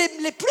j'ai vu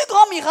les plus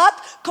grands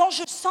miracles quand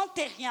je ne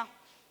sentais rien.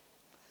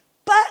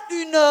 Pas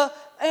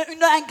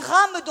un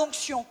gramme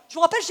d'onction. Je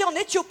me rappelle, j'étais en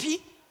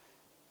Éthiopie.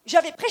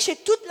 J'avais prêché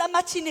toute la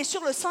matinée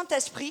sur le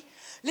Saint-Esprit.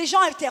 Les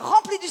gens étaient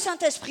remplis du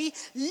Saint-Esprit,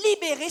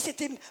 libérés.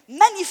 C'était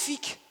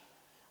magnifique.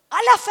 À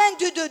la fin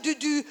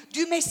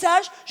du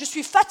message, je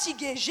suis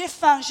fatiguée, j'ai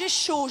faim, j'ai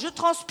chaud, je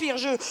transpire,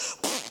 je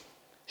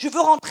veux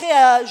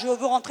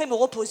rentrer me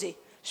reposer.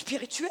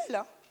 Spirituel,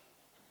 hein?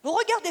 Ne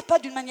regardez pas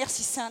d'une manière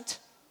si sainte.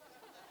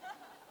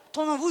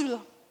 Attendez-vous là.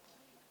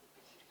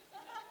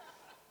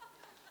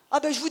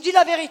 Ah ben je vous dis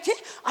la vérité,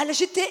 alors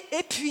j'étais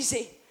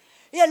épuisée.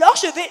 Et alors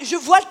je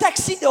vois le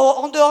taxi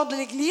en dehors de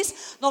l'église,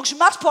 donc je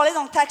marche pour aller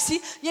dans le taxi.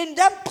 Il y a une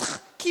dame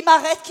qui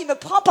m'arrête, qui me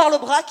prend par le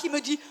bras, qui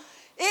me dit,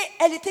 et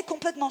elle était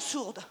complètement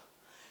sourde.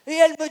 Et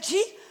elle me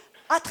dit,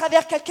 à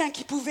travers quelqu'un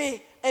qui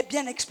pouvait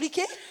bien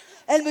expliquer,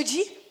 elle me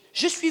dit,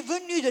 je suis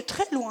venue de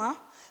très loin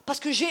parce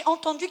que j'ai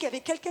entendu qu'il y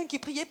avait quelqu'un qui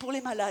priait pour les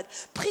malades.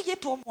 Priez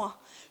pour moi.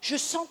 Je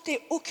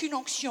sentais aucune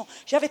onction.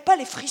 Je n'avais pas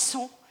les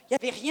frissons. Il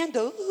n'y avait rien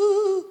de...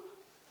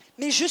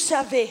 Mais je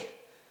savais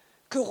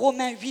que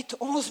Romains 8,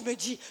 11 me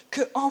dit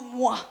qu'en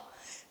moi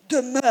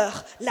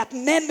demeure la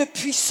même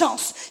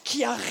puissance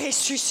qui a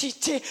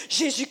ressuscité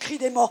Jésus-Christ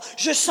des morts.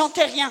 Je ne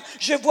sentais rien,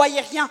 je ne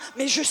voyais rien,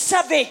 mais je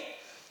savais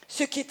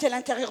ce qui était à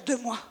l'intérieur de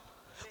moi.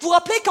 Vous vous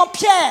rappelez quand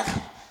Pierre,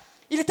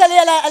 il est allé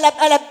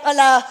à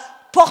la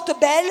porte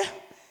belle,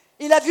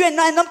 il a vu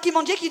un homme qui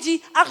mendiait qui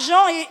dit «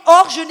 Argent et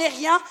or, je n'ai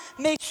rien,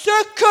 mais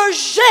ce que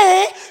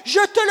j'ai,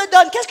 je te le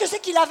donne. » Qu'est-ce que c'est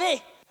qu'il avait?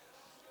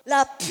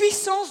 La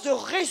puissance de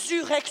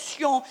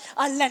résurrection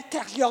à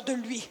l'intérieur de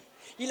lui.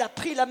 Il a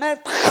pris la main,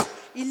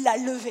 il l'a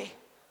levée.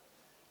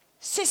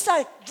 C'est ça,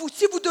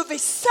 si vous devez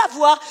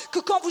savoir que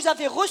quand vous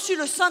avez reçu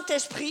le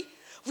Saint-Esprit,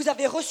 vous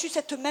avez reçu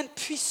cette même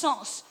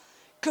puissance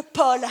que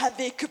Paul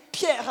avait, que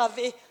Pierre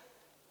avait,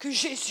 que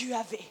Jésus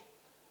avait.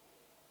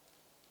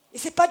 Et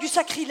ce n'est pas du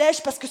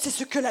sacrilège parce que c'est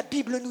ce que la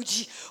Bible nous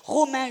dit.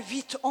 Romains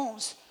 8,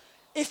 11.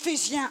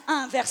 Éphésiens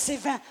 1, versets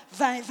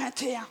 20 et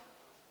 21.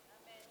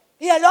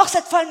 Et alors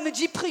cette femme me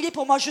dit, priez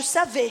pour moi. Je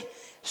savais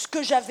ce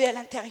que j'avais à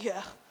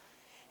l'intérieur.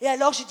 Et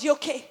alors j'ai dit,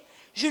 ok,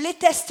 je l'ai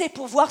testée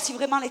pour voir si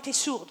vraiment elle était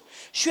sourde.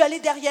 Je suis allée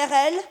derrière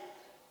elle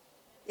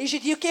et j'ai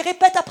dit, ok,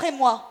 répète après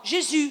moi.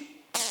 Jésus.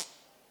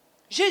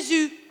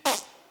 Jésus.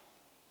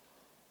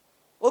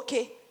 Ok,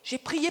 J'ai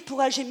prié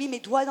pour elle, j'ai mis mes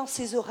doigts dans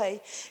ses oreilles.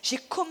 J'ai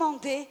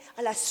commandé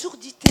à la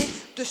sourdité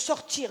de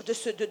sortir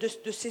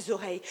de ses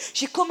oreilles.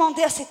 J'ai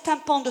commandé à ses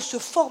tympans de se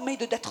former,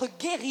 d'être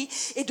guéris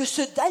et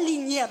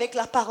d'aligner avec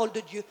la parole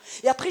de Dieu.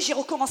 Et après, j'ai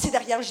recommencé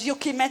derrière. Je dis,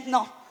 ok,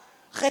 maintenant,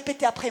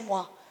 répétez après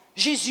moi.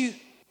 Jésus,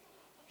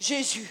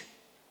 Jésus.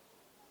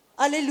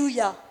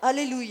 Alléluia,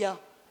 alléluia.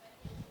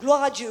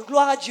 Gloire à Dieu,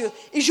 gloire à Dieu.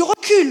 Et je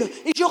recule,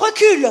 et je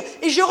recule,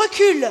 et je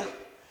recule.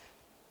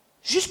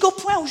 Jusqu'au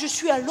point où je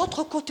suis à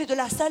l'autre côté de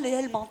la salle et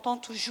elle m'entend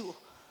toujours.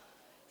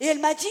 Et elle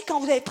m'a dit, quand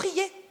vous avez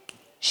prié,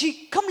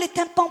 j'ai comme les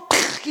tympans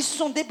qui se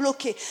sont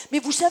débloqués. Mais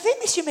vous savez,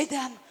 messieurs,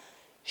 mesdames,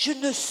 je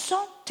ne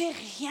sentais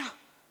rien.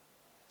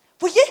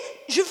 Vous voyez,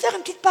 je vais faire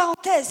une petite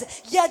parenthèse.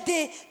 Il y a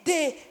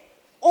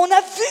on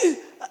a vu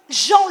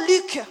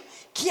Jean-Luc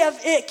qui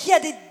a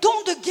des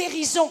dons de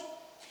guérison.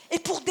 Et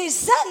pour des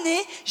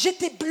années,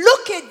 j'étais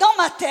bloquée dans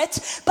ma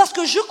tête parce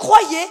que je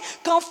croyais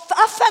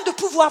qu'afin de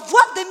pouvoir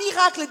voir des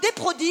miracles, des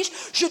prodiges,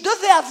 je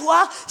devais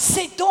avoir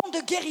ces dons de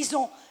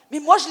guérison. Mais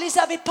moi, je ne les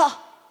avais pas.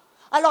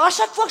 Alors, à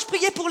chaque fois que je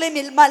priais pour les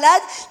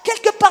malades,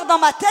 quelque part dans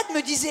ma tête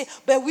me disait,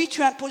 ben oui,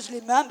 tu imposes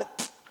les mains, ben,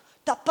 tu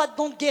n'as pas de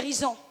don de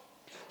guérison.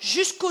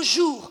 Jusqu'au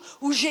jour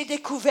où j'ai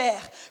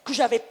découvert que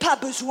je n'avais pas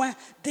besoin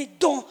des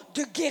dons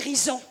de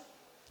guérison.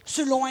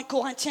 Selon 1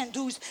 Corinthiens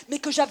 12, mais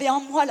que j'avais en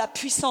moi la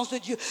puissance de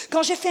Dieu.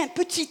 Quand j'ai fait un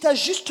petit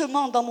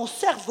ajustement dans mon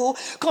cerveau,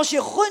 quand j'ai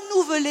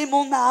renouvelé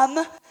mon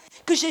âme,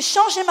 que j'ai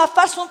changé ma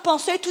façon de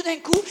penser, tout d'un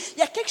coup, il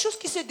y a quelque chose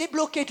qui s'est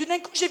débloqué. Tout d'un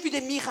coup, j'ai vu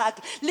des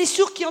miracles. Les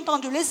sourds qui ont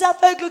entendu, les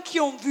aveugles qui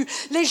ont vu,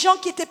 les gens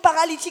qui étaient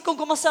paralytiques ont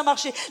commencé à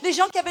marcher, les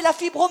gens qui avaient la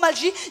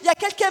fibromyalgie. Il y a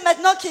quelqu'un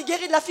maintenant qui est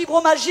guéri de la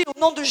fibromyalgie au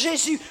nom de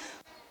Jésus.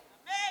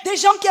 Des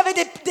gens qui avaient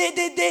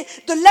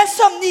de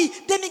l'insomnie,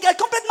 des migraines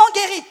complètement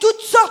guéris,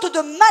 toutes sortes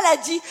de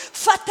maladies,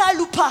 fatales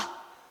ou pas.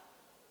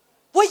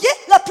 Vous voyez,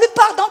 la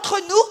plupart d'entre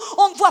nous,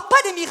 on ne voit pas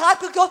des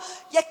miracles,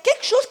 il y a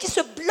quelque chose qui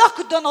se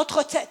bloque dans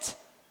notre tête.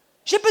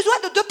 J'ai besoin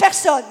de 2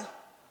 personnes.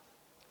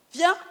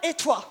 Viens et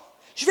toi.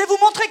 Je vais vous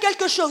montrer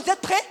quelque chose. Vous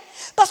êtes prêts?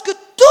 Parce que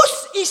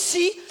tous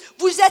ici,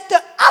 vous êtes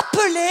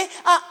appelés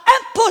à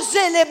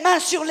imposer les mains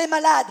sur les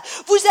malades.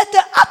 Vous êtes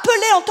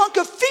appelés en tant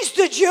que fils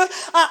de Dieu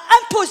à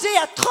imposer,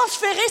 à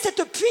transférer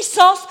cette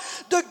puissance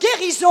de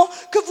guérison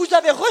que vous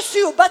avez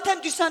reçue au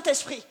baptême du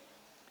Saint-Esprit.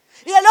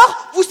 Et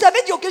alors, vous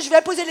savez, dire, ok, je vais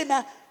imposer les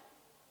mains.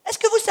 Est-ce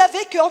que vous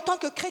savez qu'en tant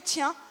que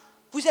chrétien,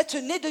 vous êtes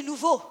né de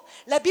nouveau?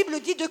 La Bible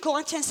dit 2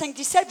 Corinthiens 5,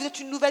 17, vous êtes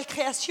une nouvelle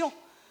création.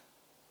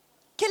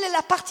 Quelle est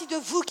la partie de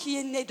vous qui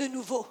est née de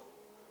nouveau?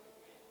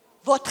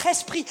 Votre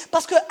esprit.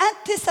 Parce que 1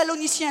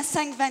 Thessaloniciens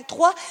 5,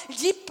 23,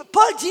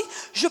 Paul dit,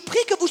 je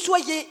prie que vous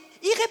soyez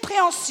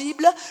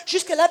irrépréhensibles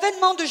jusqu'à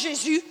l'avènement de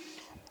Jésus.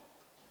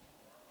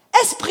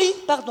 Esprit,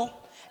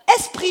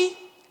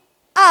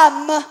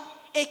 âme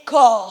et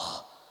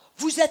corps.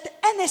 Vous êtes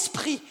un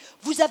esprit,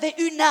 vous avez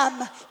une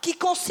âme qui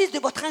consiste de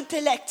votre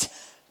intellect,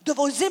 de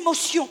vos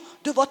émotions,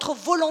 de votre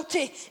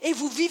volonté, et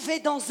vous vivez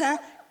dans un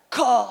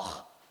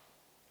corps.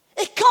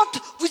 Et quand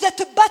vous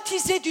êtes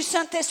baptisé du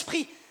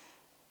Saint-Esprit,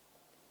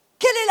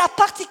 quelle est la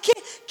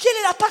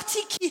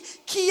partie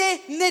qui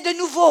est née de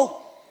nouveau?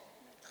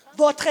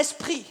 Votre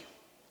esprit.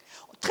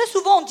 Très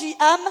souvent on dit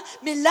âme,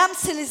 mais l'âme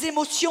c'est les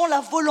émotions,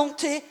 la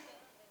volonté.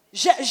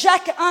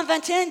 Jacques 1,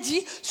 21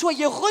 dit,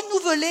 soyez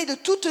renouvelés de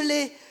toutes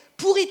les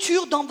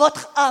pourritures dans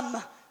votre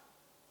âme.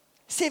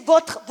 C'est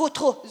votre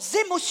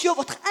émotion,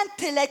 votre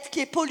intellect qui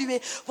est pollué.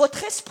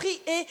 Votre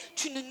esprit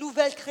est une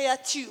nouvelle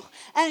créature.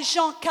 1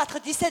 Jean 4,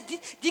 17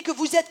 dit que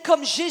vous êtes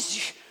comme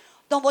Jésus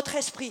dans votre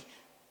esprit.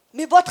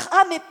 Mais votre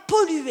âme est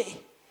polluée.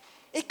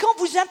 Et quand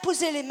vous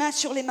imposez les mains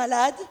sur les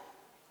malades,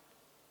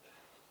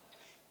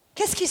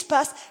 qu'est-ce qui se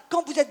passe?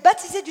 Quand vous êtes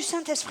baptisé du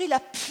Saint-Esprit,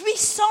 la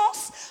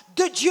puissance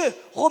de Dieu,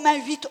 Romains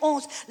 8,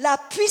 11, la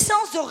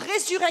puissance de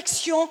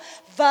résurrection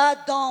va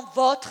dans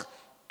votre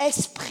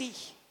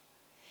esprit.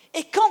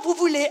 Et quand vous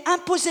voulez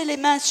imposer les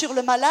mains sur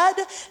le malade,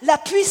 la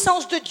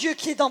puissance de Dieu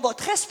qui est dans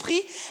votre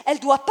esprit, elle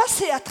doit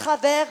passer à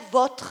travers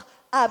votre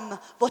âme,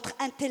 votre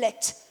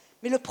intellect.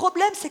 Mais le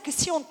problème, c'est que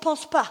si on ne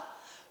pense pas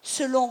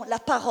selon la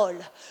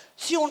parole,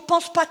 si on ne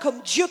pense pas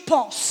comme Dieu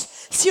pense,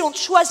 si on ne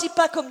choisit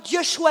pas comme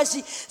Dieu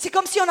choisit, c'est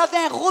comme si on avait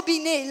un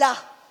robinet là.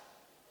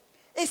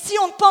 Et si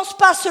on ne pense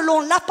pas selon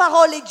la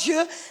parole et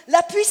Dieu,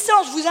 la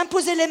puissance, vous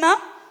imposez les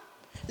mains,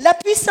 la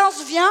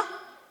puissance vient,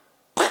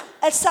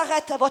 elle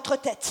s'arrête à votre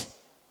tête,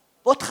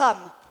 votre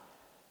âme.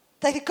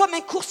 C'est comme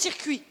un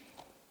court-circuit.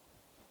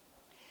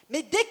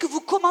 Mais dès que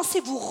vous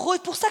commencez,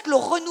 pour ça que le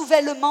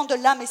renouvellement de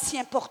l'âme est si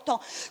important.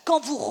 Quand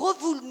vous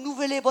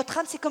renouvelez votre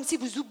âme, c'est comme si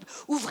vous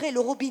ouvrez le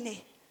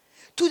robinet.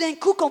 Tout d'un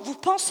coup, quand vous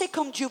pensez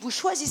comme Dieu, vous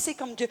choisissez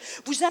comme Dieu,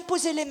 vous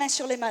imposez les mains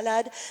sur les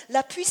malades,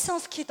 la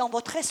puissance qui est dans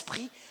votre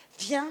esprit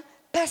vient,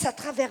 passe à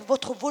travers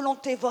votre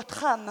volonté,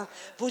 votre âme,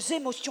 vos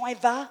émotions et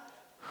va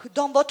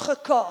dans votre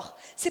corps.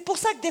 C'est pour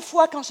ça que des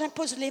fois, quand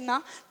j'impose les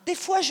mains, des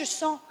fois je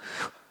sens...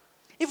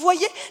 Et vous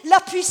voyez, la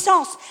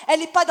puissance, elle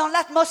n'est pas dans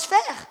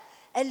l'atmosphère,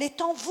 elle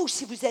est en vous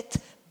si vous êtes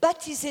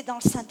baptisé dans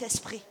le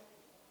Saint-Esprit.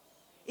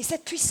 Et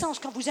cette puissance,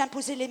 quand vous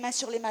imposez les mains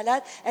sur les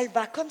malades, elle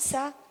va comme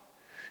ça,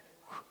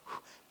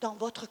 dans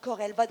votre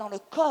corps, elle va dans le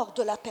corps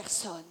de la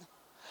personne.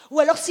 Ou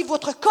alors si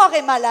votre corps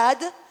est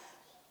malade,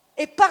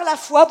 et par la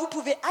foi, vous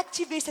pouvez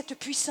activer cette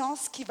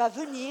puissance qui va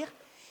venir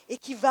et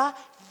qui va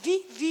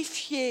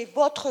vivifier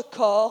votre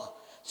corps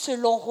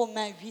selon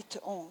Romains 8,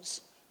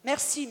 11.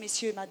 Merci,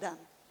 messieurs et madame.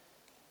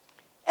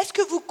 Est-ce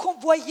que vous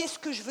voyez ce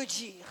que je veux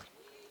dire?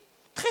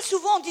 Très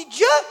souvent, on dit,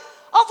 Dieu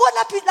envoie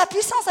de la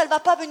puissance, elle ne va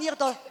pas venir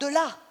de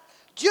là.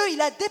 Dieu,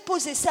 il a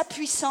déposé sa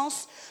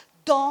puissance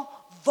dans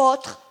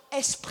votre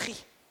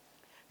esprit.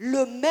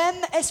 Le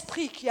même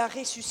esprit qui a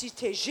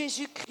ressuscité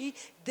Jésus-Christ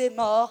des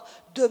morts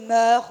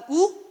demeure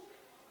où?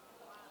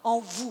 En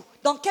vous.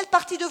 Dans quelle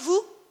partie de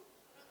vous?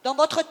 Dans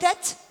votre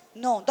tête?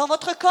 Non. Dans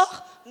votre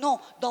corps? Non.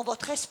 Dans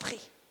votre esprit.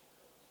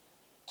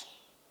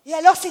 Et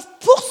alors c'est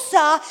pour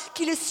ça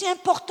qu'il est si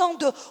important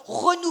de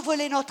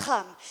renouveler notre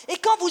âme. Et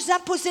quand vous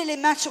imposez les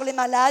mains sur les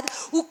malades,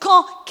 ou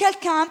quand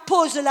quelqu'un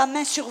impose la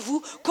main sur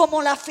vous, comme on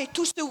l'a fait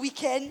tout ce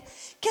week-end,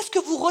 qu'est-ce que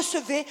vous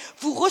recevez?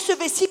 Vous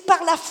recevez, si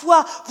par la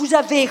foi vous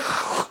avez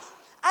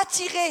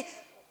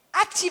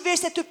activé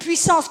cette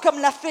puissance, comme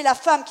l'a fait la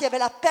femme qui avait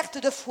la perte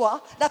de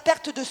foi, la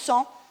perte de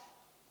sang.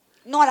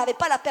 Non, elle n'avait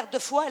pas la perte de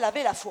foi, elle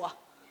avait la foi.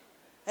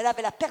 Elle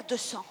avait la perte de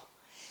sang.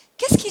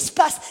 Qu'est-ce qui se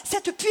passe?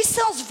 Cette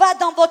puissance va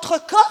dans votre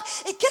corps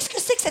et qu'est-ce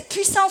que c'est que cette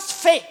puissance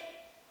fait?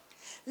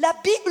 La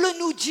Bible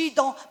nous dit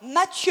dans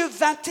Matthieu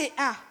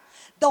 21,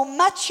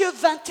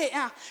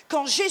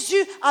 quand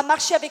Jésus a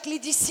marché avec les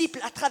disciples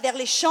à travers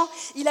les champs,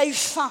 il a eu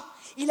faim,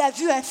 il a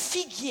vu un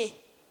figuier.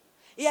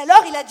 Et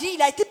alors il a dit,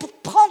 il a été pour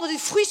prendre du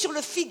fruit sur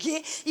le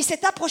figuier, il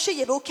s'est approché, il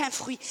n'y avait aucun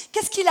fruit.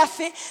 Qu'est-ce qu'il a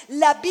fait?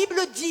 La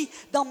Bible dit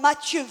dans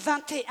Matthieu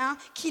 21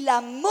 qu'il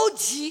a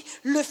maudit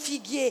le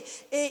figuier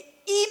et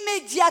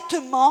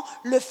immédiatement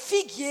le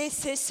figuier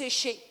s'est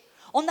séché.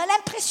 On a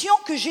l'impression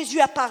que Jésus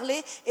a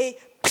parlé et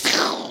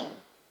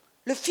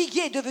le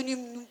figuier est devenu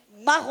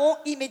marron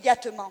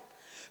immédiatement.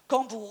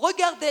 Quand vous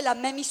regardez la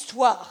même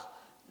histoire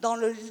dans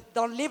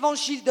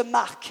l'évangile de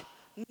Marc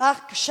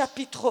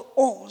chapitre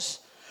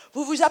 11,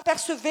 vous vous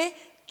apercevez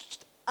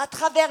à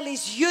travers les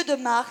yeux de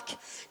Marc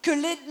que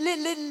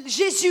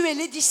Jésus et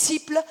les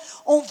disciples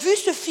ont vu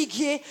ce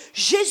figuier.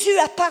 Jésus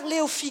a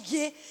parlé au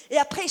figuier et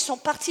après ils sont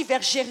partis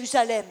vers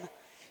Jérusalem.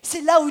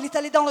 C'est là où il est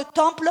allé dans le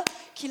temple,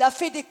 qu'il a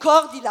fait des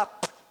cordes,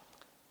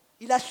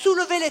 il a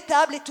soulevé les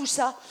tables et tout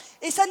ça.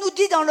 Et ça nous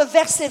dit dans le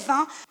verset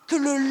 20 que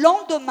le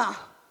lendemain,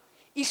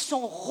 ils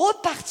sont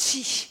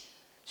repartis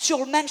sur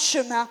le même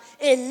chemin.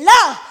 Et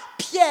là,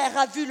 Pierre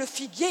a vu le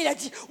figuier, il a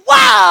dit «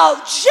 Waouh,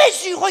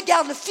 Jésus,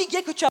 regarde le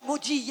figuier que tu as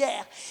maudit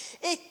hier. »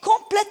 Est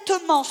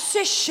complètement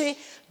séché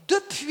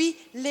depuis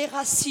les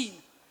racines.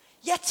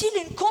 Y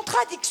a-t-il une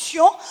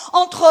contradiction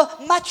entre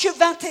Matthieu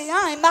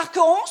 21 et Marc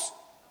 11?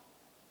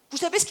 Vous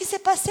savez ce qui s'est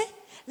passé?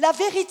 La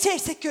vérité,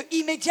 c'est que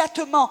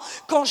immédiatement,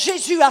 quand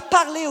Jésus a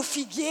parlé au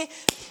figuier,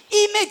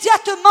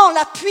 immédiatement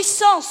la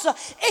puissance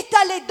est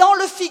allée dans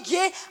le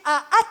figuier,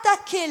 a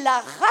attaqué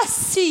la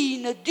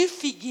racine du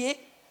figuier,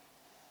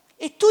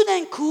 et tout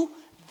d'un coup,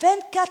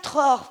 24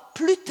 heures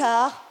plus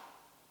tard,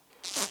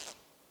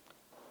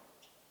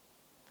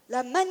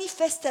 la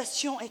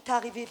manifestation est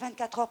arrivée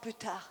 24 heures plus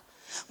tard.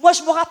 Moi,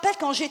 je me rappelle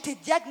quand j'ai été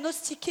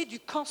diagnostiquée du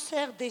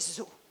cancer des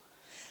os.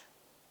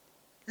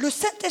 Le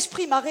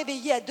Saint-Esprit m'a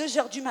réveillée à 2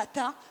 heures du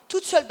matin,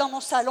 toute seule dans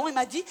mon salon, et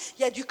m'a dit,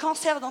 il y a du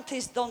cancer dans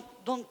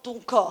ton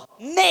corps.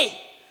 Mais,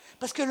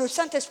 parce que le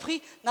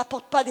Saint-Esprit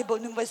n'apporte pas des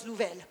mauvaises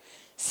nouvelles.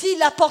 S'il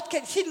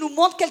nous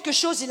montre quelque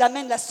chose, il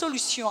amène la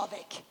solution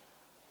avec.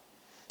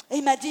 Et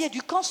il m'a dit, il y a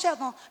du cancer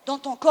dans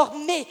ton corps,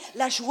 mais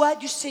la joie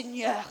du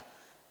Seigneur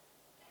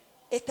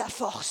est ta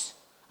force.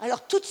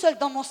 Alors, toute seule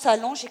dans mon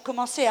salon, j'ai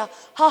commencé à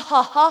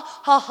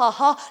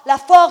la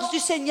force du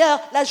Seigneur,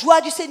 la joie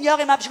du Seigneur.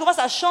 Et je commence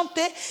à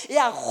chanter et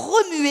à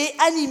remuer,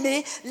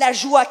 animer la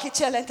joie qui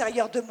était à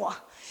l'intérieur de moi.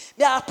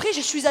 Mais après,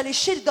 je suis allée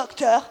chez le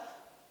docteur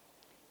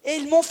et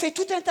ils m'ont fait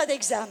tout un tas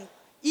d'examens.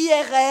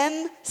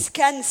 IRM,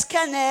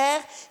 scanner,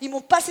 ils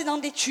m'ont passé dans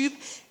des tubes.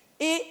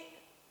 Et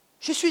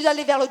je suis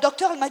allée vers le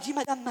docteur, il m'a dit,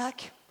 Madame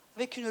Mac,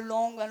 avec un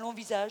long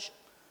visage,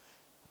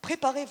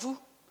 préparez-vous.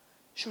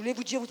 Je voulais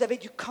vous dire, vous avez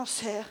du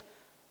cancer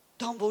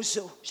dans vos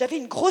os. J'avais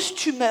une grosse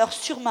tumeur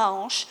sur ma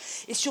hanche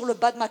et sur le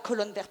bas de ma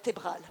colonne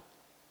vertébrale.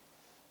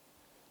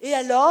 Et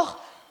alors,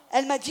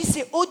 elle m'a dit,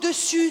 c'est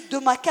au-dessus de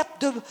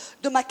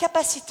ma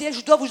capacité,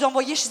 je dois vous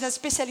envoyer chez un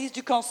spécialiste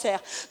du cancer.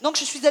 Donc,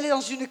 je suis allée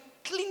dans une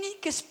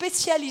clinique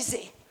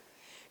spécialisée.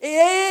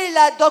 Et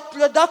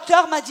le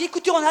docteur m'a dit,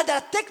 écoutez, on a de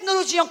la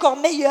technologie encore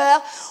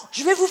meilleure,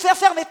 je vais vous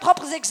faire mes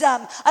propres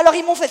examens. Alors,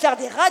 ils m'ont fait faire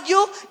des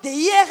radios, des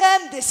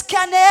IRM, des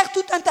scanners,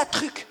 tout un tas de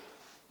trucs.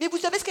 Mais vous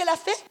savez ce qu'elle a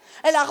fait?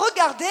 Elle a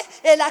regardé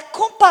et elle a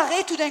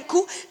comparé tout d'un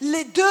coup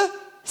les 2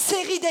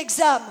 séries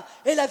d'examens.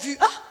 Elle a vu,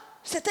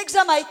 cet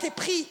examen a été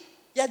pris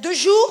il y a 2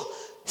 jours,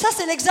 ça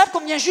c'est l'examen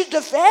qu'on vient juste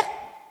de faire.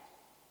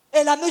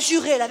 Elle a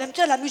mesuré,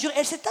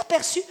 elle s'est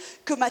aperçue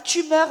que ma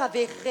tumeur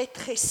avait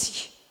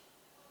rétréci.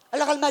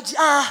 Alors elle m'a dit,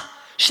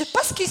 je ne sais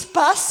pas ce qui se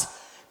passe,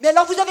 mais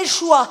alors vous avez le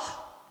choix.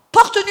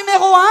 Porte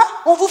numéro 1,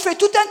 on vous fait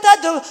tout un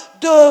tas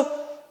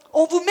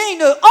On vous met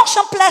une hanche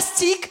en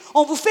plastique,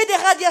 on vous fait des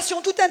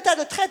radiations, tout un tas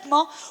de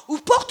traitements. Ou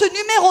porte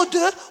numéro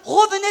 2,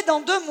 revenez dans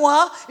 2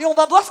 mois et on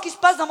va voir ce qui se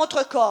passe dans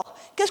votre corps.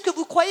 Qu'est-ce que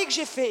vous croyez que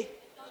j'ai fait?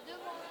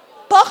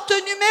 Porte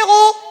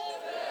numéro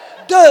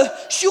 2.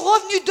 Je suis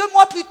revenue 2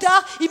 mois plus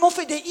tard, ils m'ont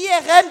fait des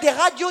IRM, des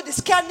radios, des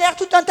scanners,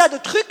 tout un tas de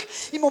trucs.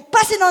 Ils m'ont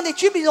passé dans des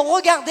tubes, ils ont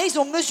regardé, ils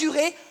ont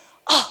mesuré.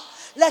 Ah,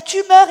 la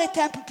tumeur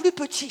était un peu plus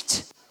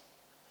petite.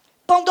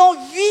 Pendant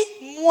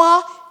 8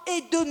 mois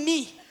et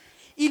demi,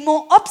 ils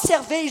m'ont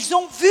observé, ils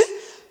ont vu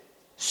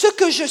ce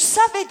que je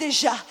savais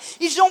déjà.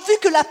 Ils ont vu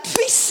que la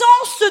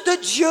puissance de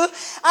Dieu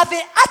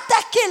avait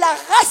attaqué la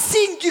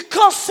racine du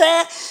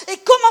cancer et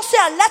commencé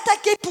à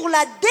l'attaquer pour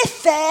la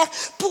défaire,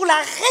 pour la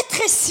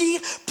rétrécir,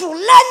 pour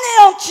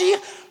l'anéantir,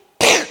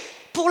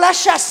 pour la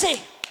chasser.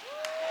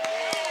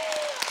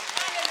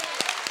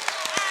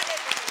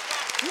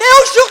 Mais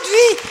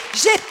aujourd'hui,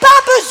 j'ai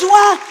pas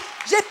besoin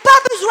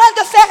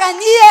de faire un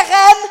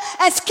IRM,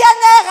 un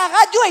scanner, un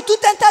radio et tout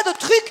un tas de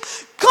trucs.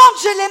 Quand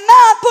j'ai les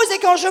mains imposées,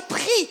 quand je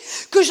prie,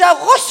 que je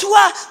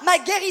reçois ma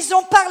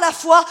guérison par la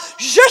foi,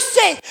 je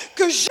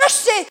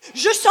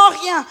sens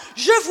rien,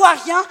 je vois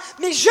rien,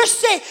 mais je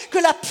sais que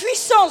la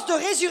puissance de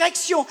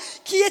résurrection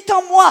qui est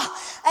en moi,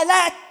 elle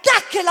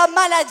attaque la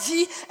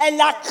maladie, elle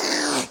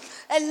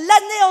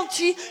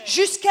l'anéantit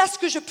jusqu'à ce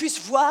que je puisse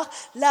voir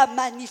la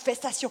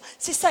manifestation.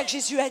 C'est ça que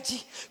Jésus a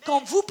dit.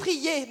 Quand vous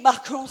priez,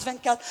 Marc 11,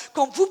 24,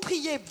 quand vous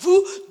priez,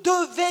 vous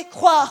devez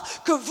croire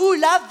que vous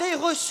l'avez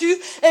reçu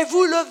et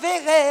vous le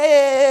verrez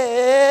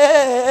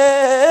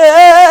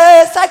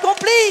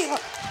s'accomplir.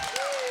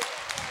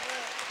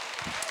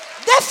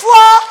 Des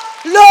fois,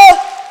 le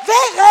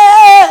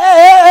verrez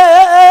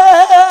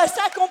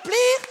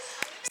s'accomplir,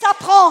 ça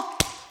prend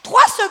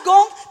 3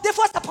 secondes, des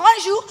fois ça prend un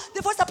jour,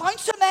 des fois ça prend une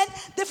semaine,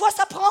 des fois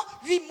ça prend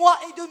 8 mois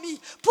et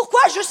demi.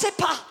 Pourquoi? Je ne sais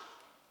pas.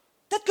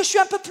 Peut-être que je suis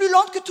un peu plus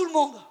lente que tout le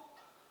monde.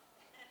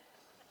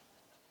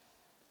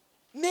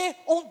 Mais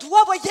on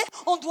doit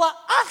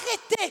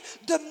arrêter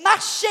de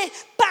marcher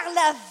par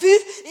la vue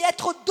et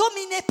être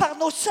dominé par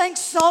nos 5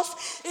 sens.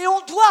 Et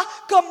on doit,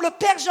 comme le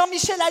Père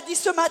Jean-Michel a dit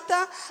ce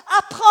matin,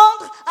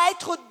 apprendre à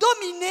être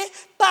dominé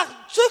par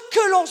ce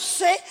que l'on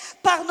sait,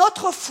 par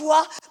notre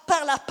foi,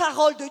 par la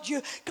parole de Dieu.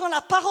 Quand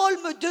la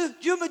parole de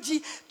Dieu me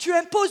dit, tu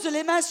imposes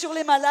les mains sur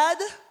les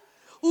malades,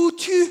 ou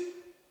tu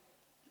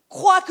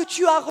crois que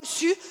tu as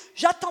reçu,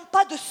 j'attends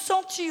pas de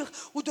sentir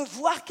ou de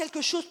voir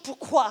quelque chose pour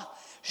croire.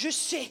 Je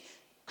sais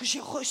que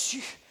j'ai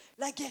reçu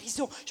la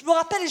guérison. Je me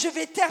rappelle et je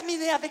vais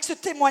terminer avec ce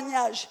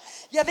témoignage.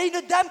 Il y avait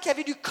une dame qui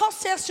avait du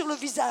cancer sur le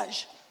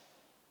visage.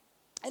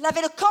 Elle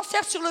avait le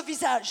cancer sur le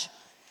visage.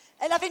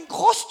 Elle avait une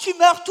grosse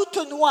tumeur toute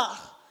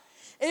noire.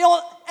 Et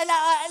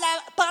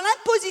par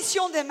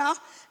l'imposition des mains,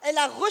 elle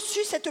a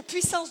reçu cette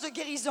puissance de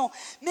guérison.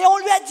 Mais on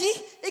lui a dit,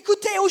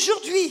 écoutez,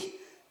 aujourd'hui,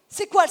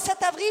 c'est quoi, le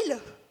 7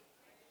 avril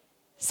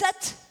 7?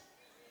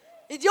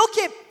 Il dit,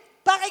 ok,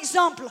 par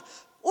exemple,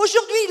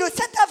 aujourd'hui, le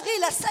 7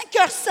 avril à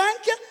 5h05,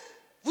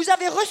 vous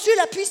avez reçu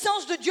la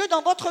puissance de Dieu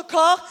dans votre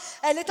corps.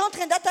 Elle est en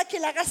train d'attaquer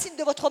la racine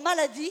de votre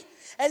maladie.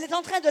 Elle est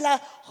en train de la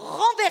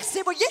renverser.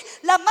 Vous voyez,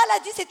 la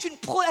maladie, c'est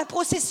un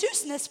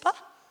processus, n'est-ce pas?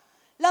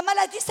 La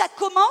maladie, ça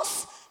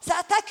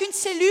attaque une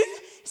cellule,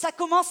 ça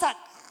commence à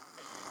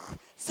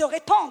se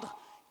répandre.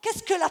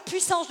 Qu'est-ce que la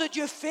puissance de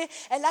Dieu fait?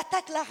 Elle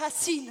attaque la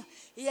racine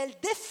et elle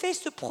défait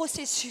ce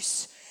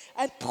processus.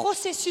 Un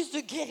processus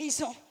de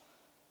guérison.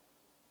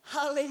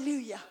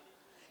 Alléluia.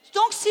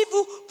 Donc si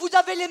vous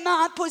avez les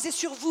mains imposées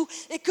sur vous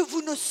et que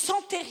vous ne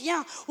sentez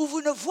rien ou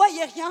vous ne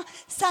voyez rien,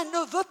 ça ne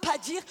veut pas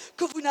dire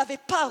que vous n'avez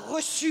pas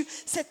reçu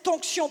cette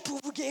onction pour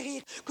vous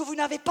guérir, que vous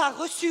n'avez pas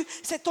reçu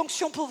cette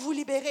onction pour vous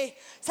libérer.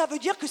 Ça veut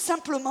dire que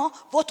simplement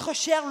votre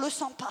chair ne le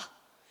sent pas.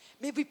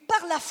 Mais oui,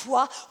 par la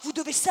foi, vous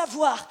devez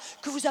savoir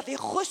que vous avez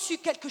reçu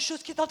quelque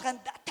chose qui est en train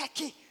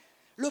d'attaquer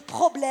le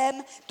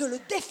problème, de le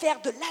défaire,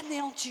 de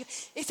l'anéantir.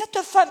 Et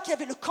cette femme qui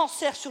avait le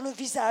cancer sur le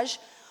visage,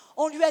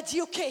 on lui a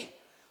dit, ok,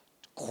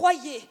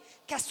 croyez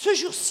qu'à ce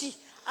jour-ci,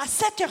 à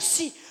cette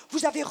heure-ci,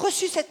 vous avez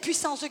reçu cette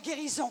puissance de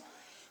guérison.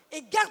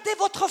 Et gardez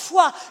votre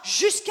foi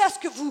jusqu'à ce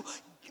que vous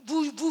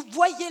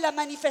voyez la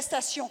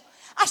manifestation.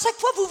 À chaque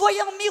fois, vous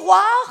voyez en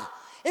miroir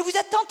et vous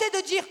êtes tenté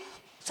de dire,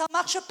 ça ne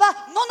marche pas.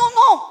 Non, non,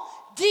 non.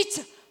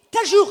 Dites,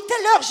 tel jour,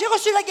 telle heure, j'ai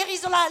reçu la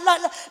guérison,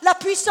 la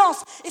puissance.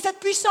 Et cette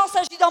puissance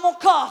agit dans mon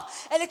corps.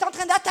 Elle est en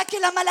train d'attaquer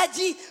la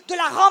maladie, de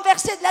la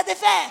renverser, de la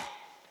défaire.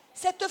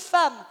 Cette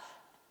femme,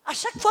 à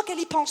chaque fois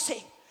qu'elle y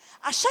pensait,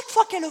 à chaque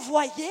fois qu'elle le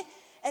voyait,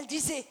 elle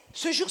disait,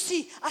 ce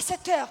jour-ci, à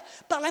cette heure,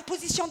 par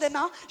l'imposition des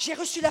mains, j'ai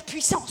reçu la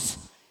puissance.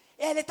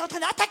 Et elle est en train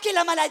d'attaquer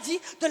la maladie,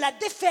 de la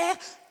défaire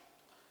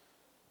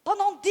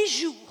pendant 10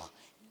 jours.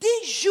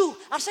 10 jours,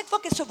 à chaque fois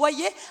qu'elle se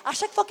voyait, à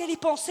chaque fois qu'elle y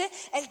pensait,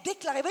 elle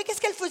déclarait. Vous voyez, qu'est-ce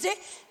qu'elle faisait?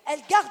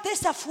 Elle gardait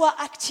sa foi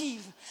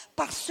active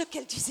par ce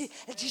qu'elle disait.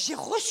 Elle dit, j'ai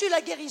reçu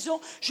la guérison,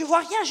 je ne vois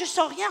rien, je ne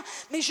sens rien,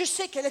 mais je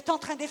sais qu'elle est en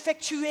train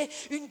d'effectuer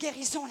une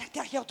guérison à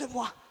l'intérieur de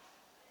moi.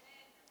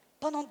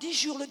 Pendant 10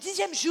 jours, le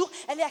 10e jour,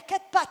 elle est à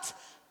 4 pattes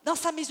dans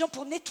sa maison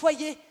pour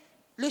nettoyer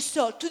le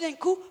sol. Tout d'un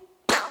coup,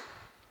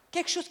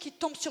 quelque chose qui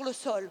tombe sur le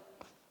sol.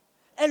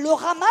 Elle le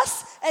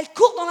ramasse, elle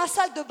court dans la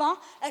salle de bain,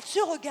 elle se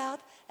regarde,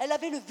 elle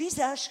avait le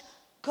visage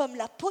comme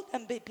la peau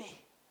d'un bébé.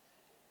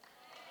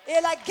 Et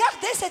elle a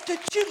gardé cette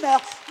tumeur.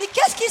 Mais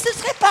qu'est-ce qui se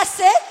serait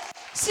passé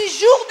si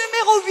jour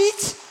numéro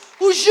 8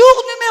 ou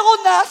jour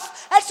numéro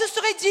 9, elle se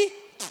serait dit,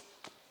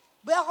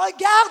 ben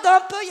regarde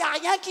un peu, il n'y a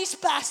rien qui se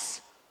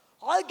passe.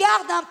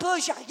 Regarde un peu,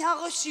 j'ai rien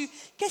reçu.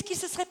 Qu'est-ce qui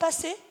se serait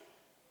passé?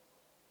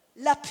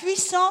 La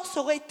puissance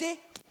aurait été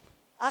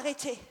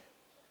arrêtée.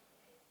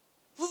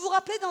 Vous vous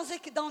rappelez dans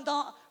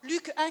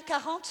Luc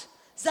 1,40,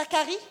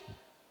 Zacharie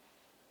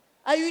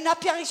a eu une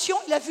apparition,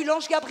 il a vu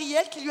l'ange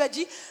Gabriel qui lui a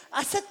dit,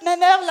 à cette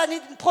même heure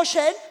l'année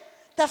prochaine,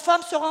 ta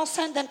femme sera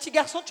enceinte d'un petit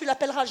garçon, tu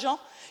l'appelleras Jean.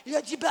 Il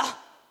a dit,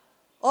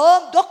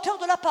 homme, docteur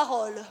de la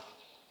parole,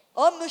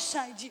 homme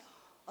saint, il dit,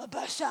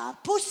 c'est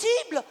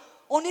impossible,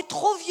 on est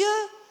trop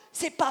vieux,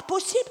 c'est pas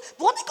possible.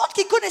 Vous vous rendez compte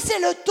qu'il connaissait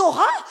le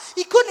Torah,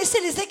 il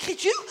connaissait les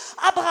Écritures,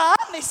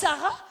 Abraham et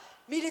Sarah,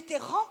 mais il était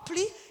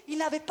rempli, il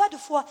n'avait pas de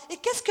foi. Et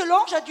qu'est-ce que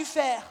l'ange a dû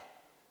faire?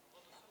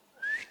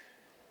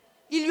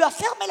 Il lui a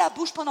fermé la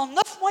bouche pendant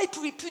 9 mois, il ne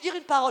pouvait plus dire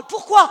une parole.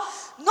 Pourquoi?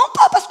 Non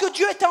pas parce que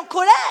Dieu était en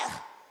colère,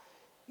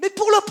 mais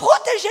pour le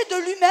protéger de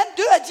lui-même,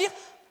 Dieu a dit,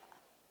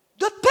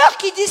 de peur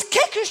qu'il dise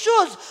quelque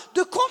chose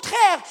de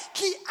contraire,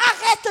 qui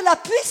arrête la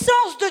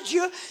puissance de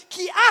Dieu,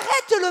 qui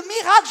arrête le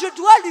miracle, je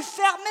dois lui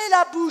fermer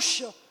la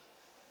bouche.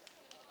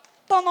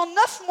 Pendant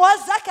 9 mois,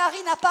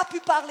 Zacharie n'a pas pu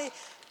parler.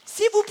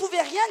 Si vous ne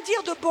pouvez rien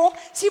dire de bon,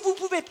 si vous ne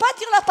pouvez pas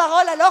dire la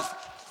parole, alors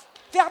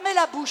fermez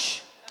la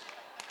bouche.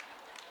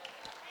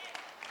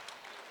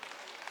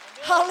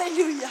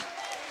 Alléluia.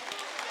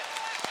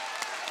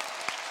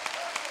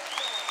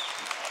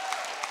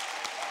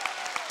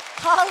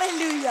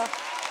 Alléluia.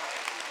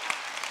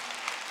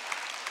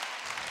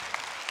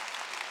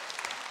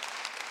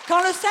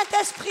 Quand le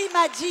Saint-Esprit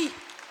m'a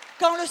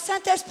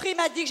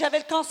dit que j'avais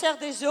le cancer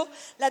des os,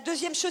 la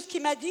deuxième chose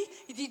qu'il m'a dit,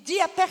 il dit,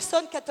 dis à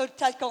personne que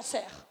tu as le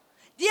cancer.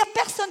 Dis à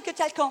personne que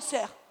tu as le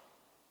cancer.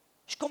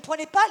 Je ne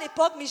comprenais pas à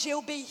l'époque, mais j'ai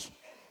obéi.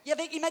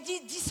 Il m'a dit,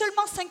 dis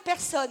seulement 5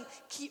 personnes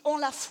qui ont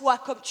la foi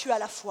comme tu as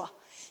la foi,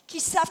 qui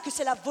savent que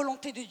c'est la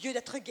volonté de Dieu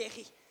d'être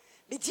guéri.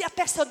 Mais dis à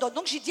personne d'autre.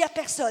 Donc j'ai dit à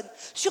personne,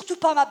 surtout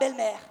pas à ma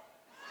belle-mère.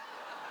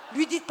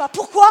 Lui dites pas.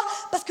 Pourquoi?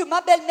 Parce que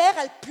ma belle-mère,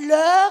 elle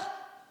pleure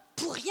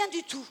pour rien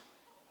du tout.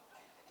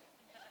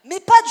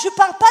 Mais je ne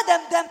parle pas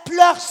d'un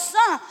pleur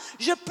sain,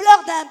 je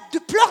pleure de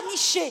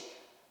pleurnicher.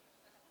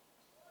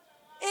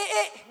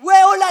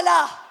 Ouais, oh là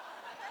là.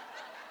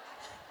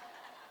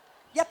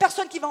 Il n'y a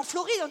personne qui va en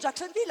Floride, en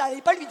Jacksonville,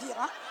 allez pas lui dire.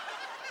 Hein.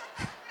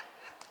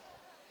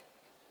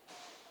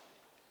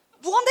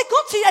 Vous vous rendez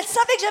compte, si elle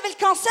savait que j'avais le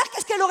cancer,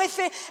 qu'est-ce qu'elle aurait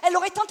fait? Elle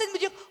aurait tenté de me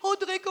dire,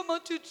 Audrey, comment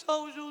tu te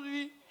sens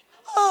aujourd'hui?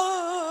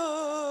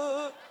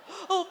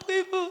 On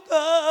prie pour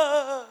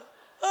toi.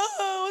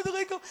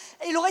 Audrey,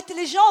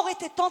 les gens auraient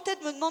été tentés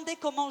de me demander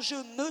comment je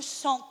me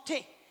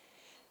sentais.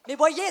 Mais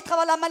voyez, à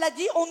travers la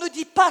maladie, on ne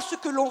dit pas ce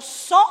que l'on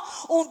sent,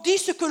 on dit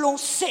ce que l'on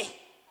sait.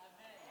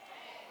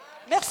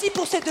 Merci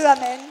pour ces 2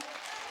 amens.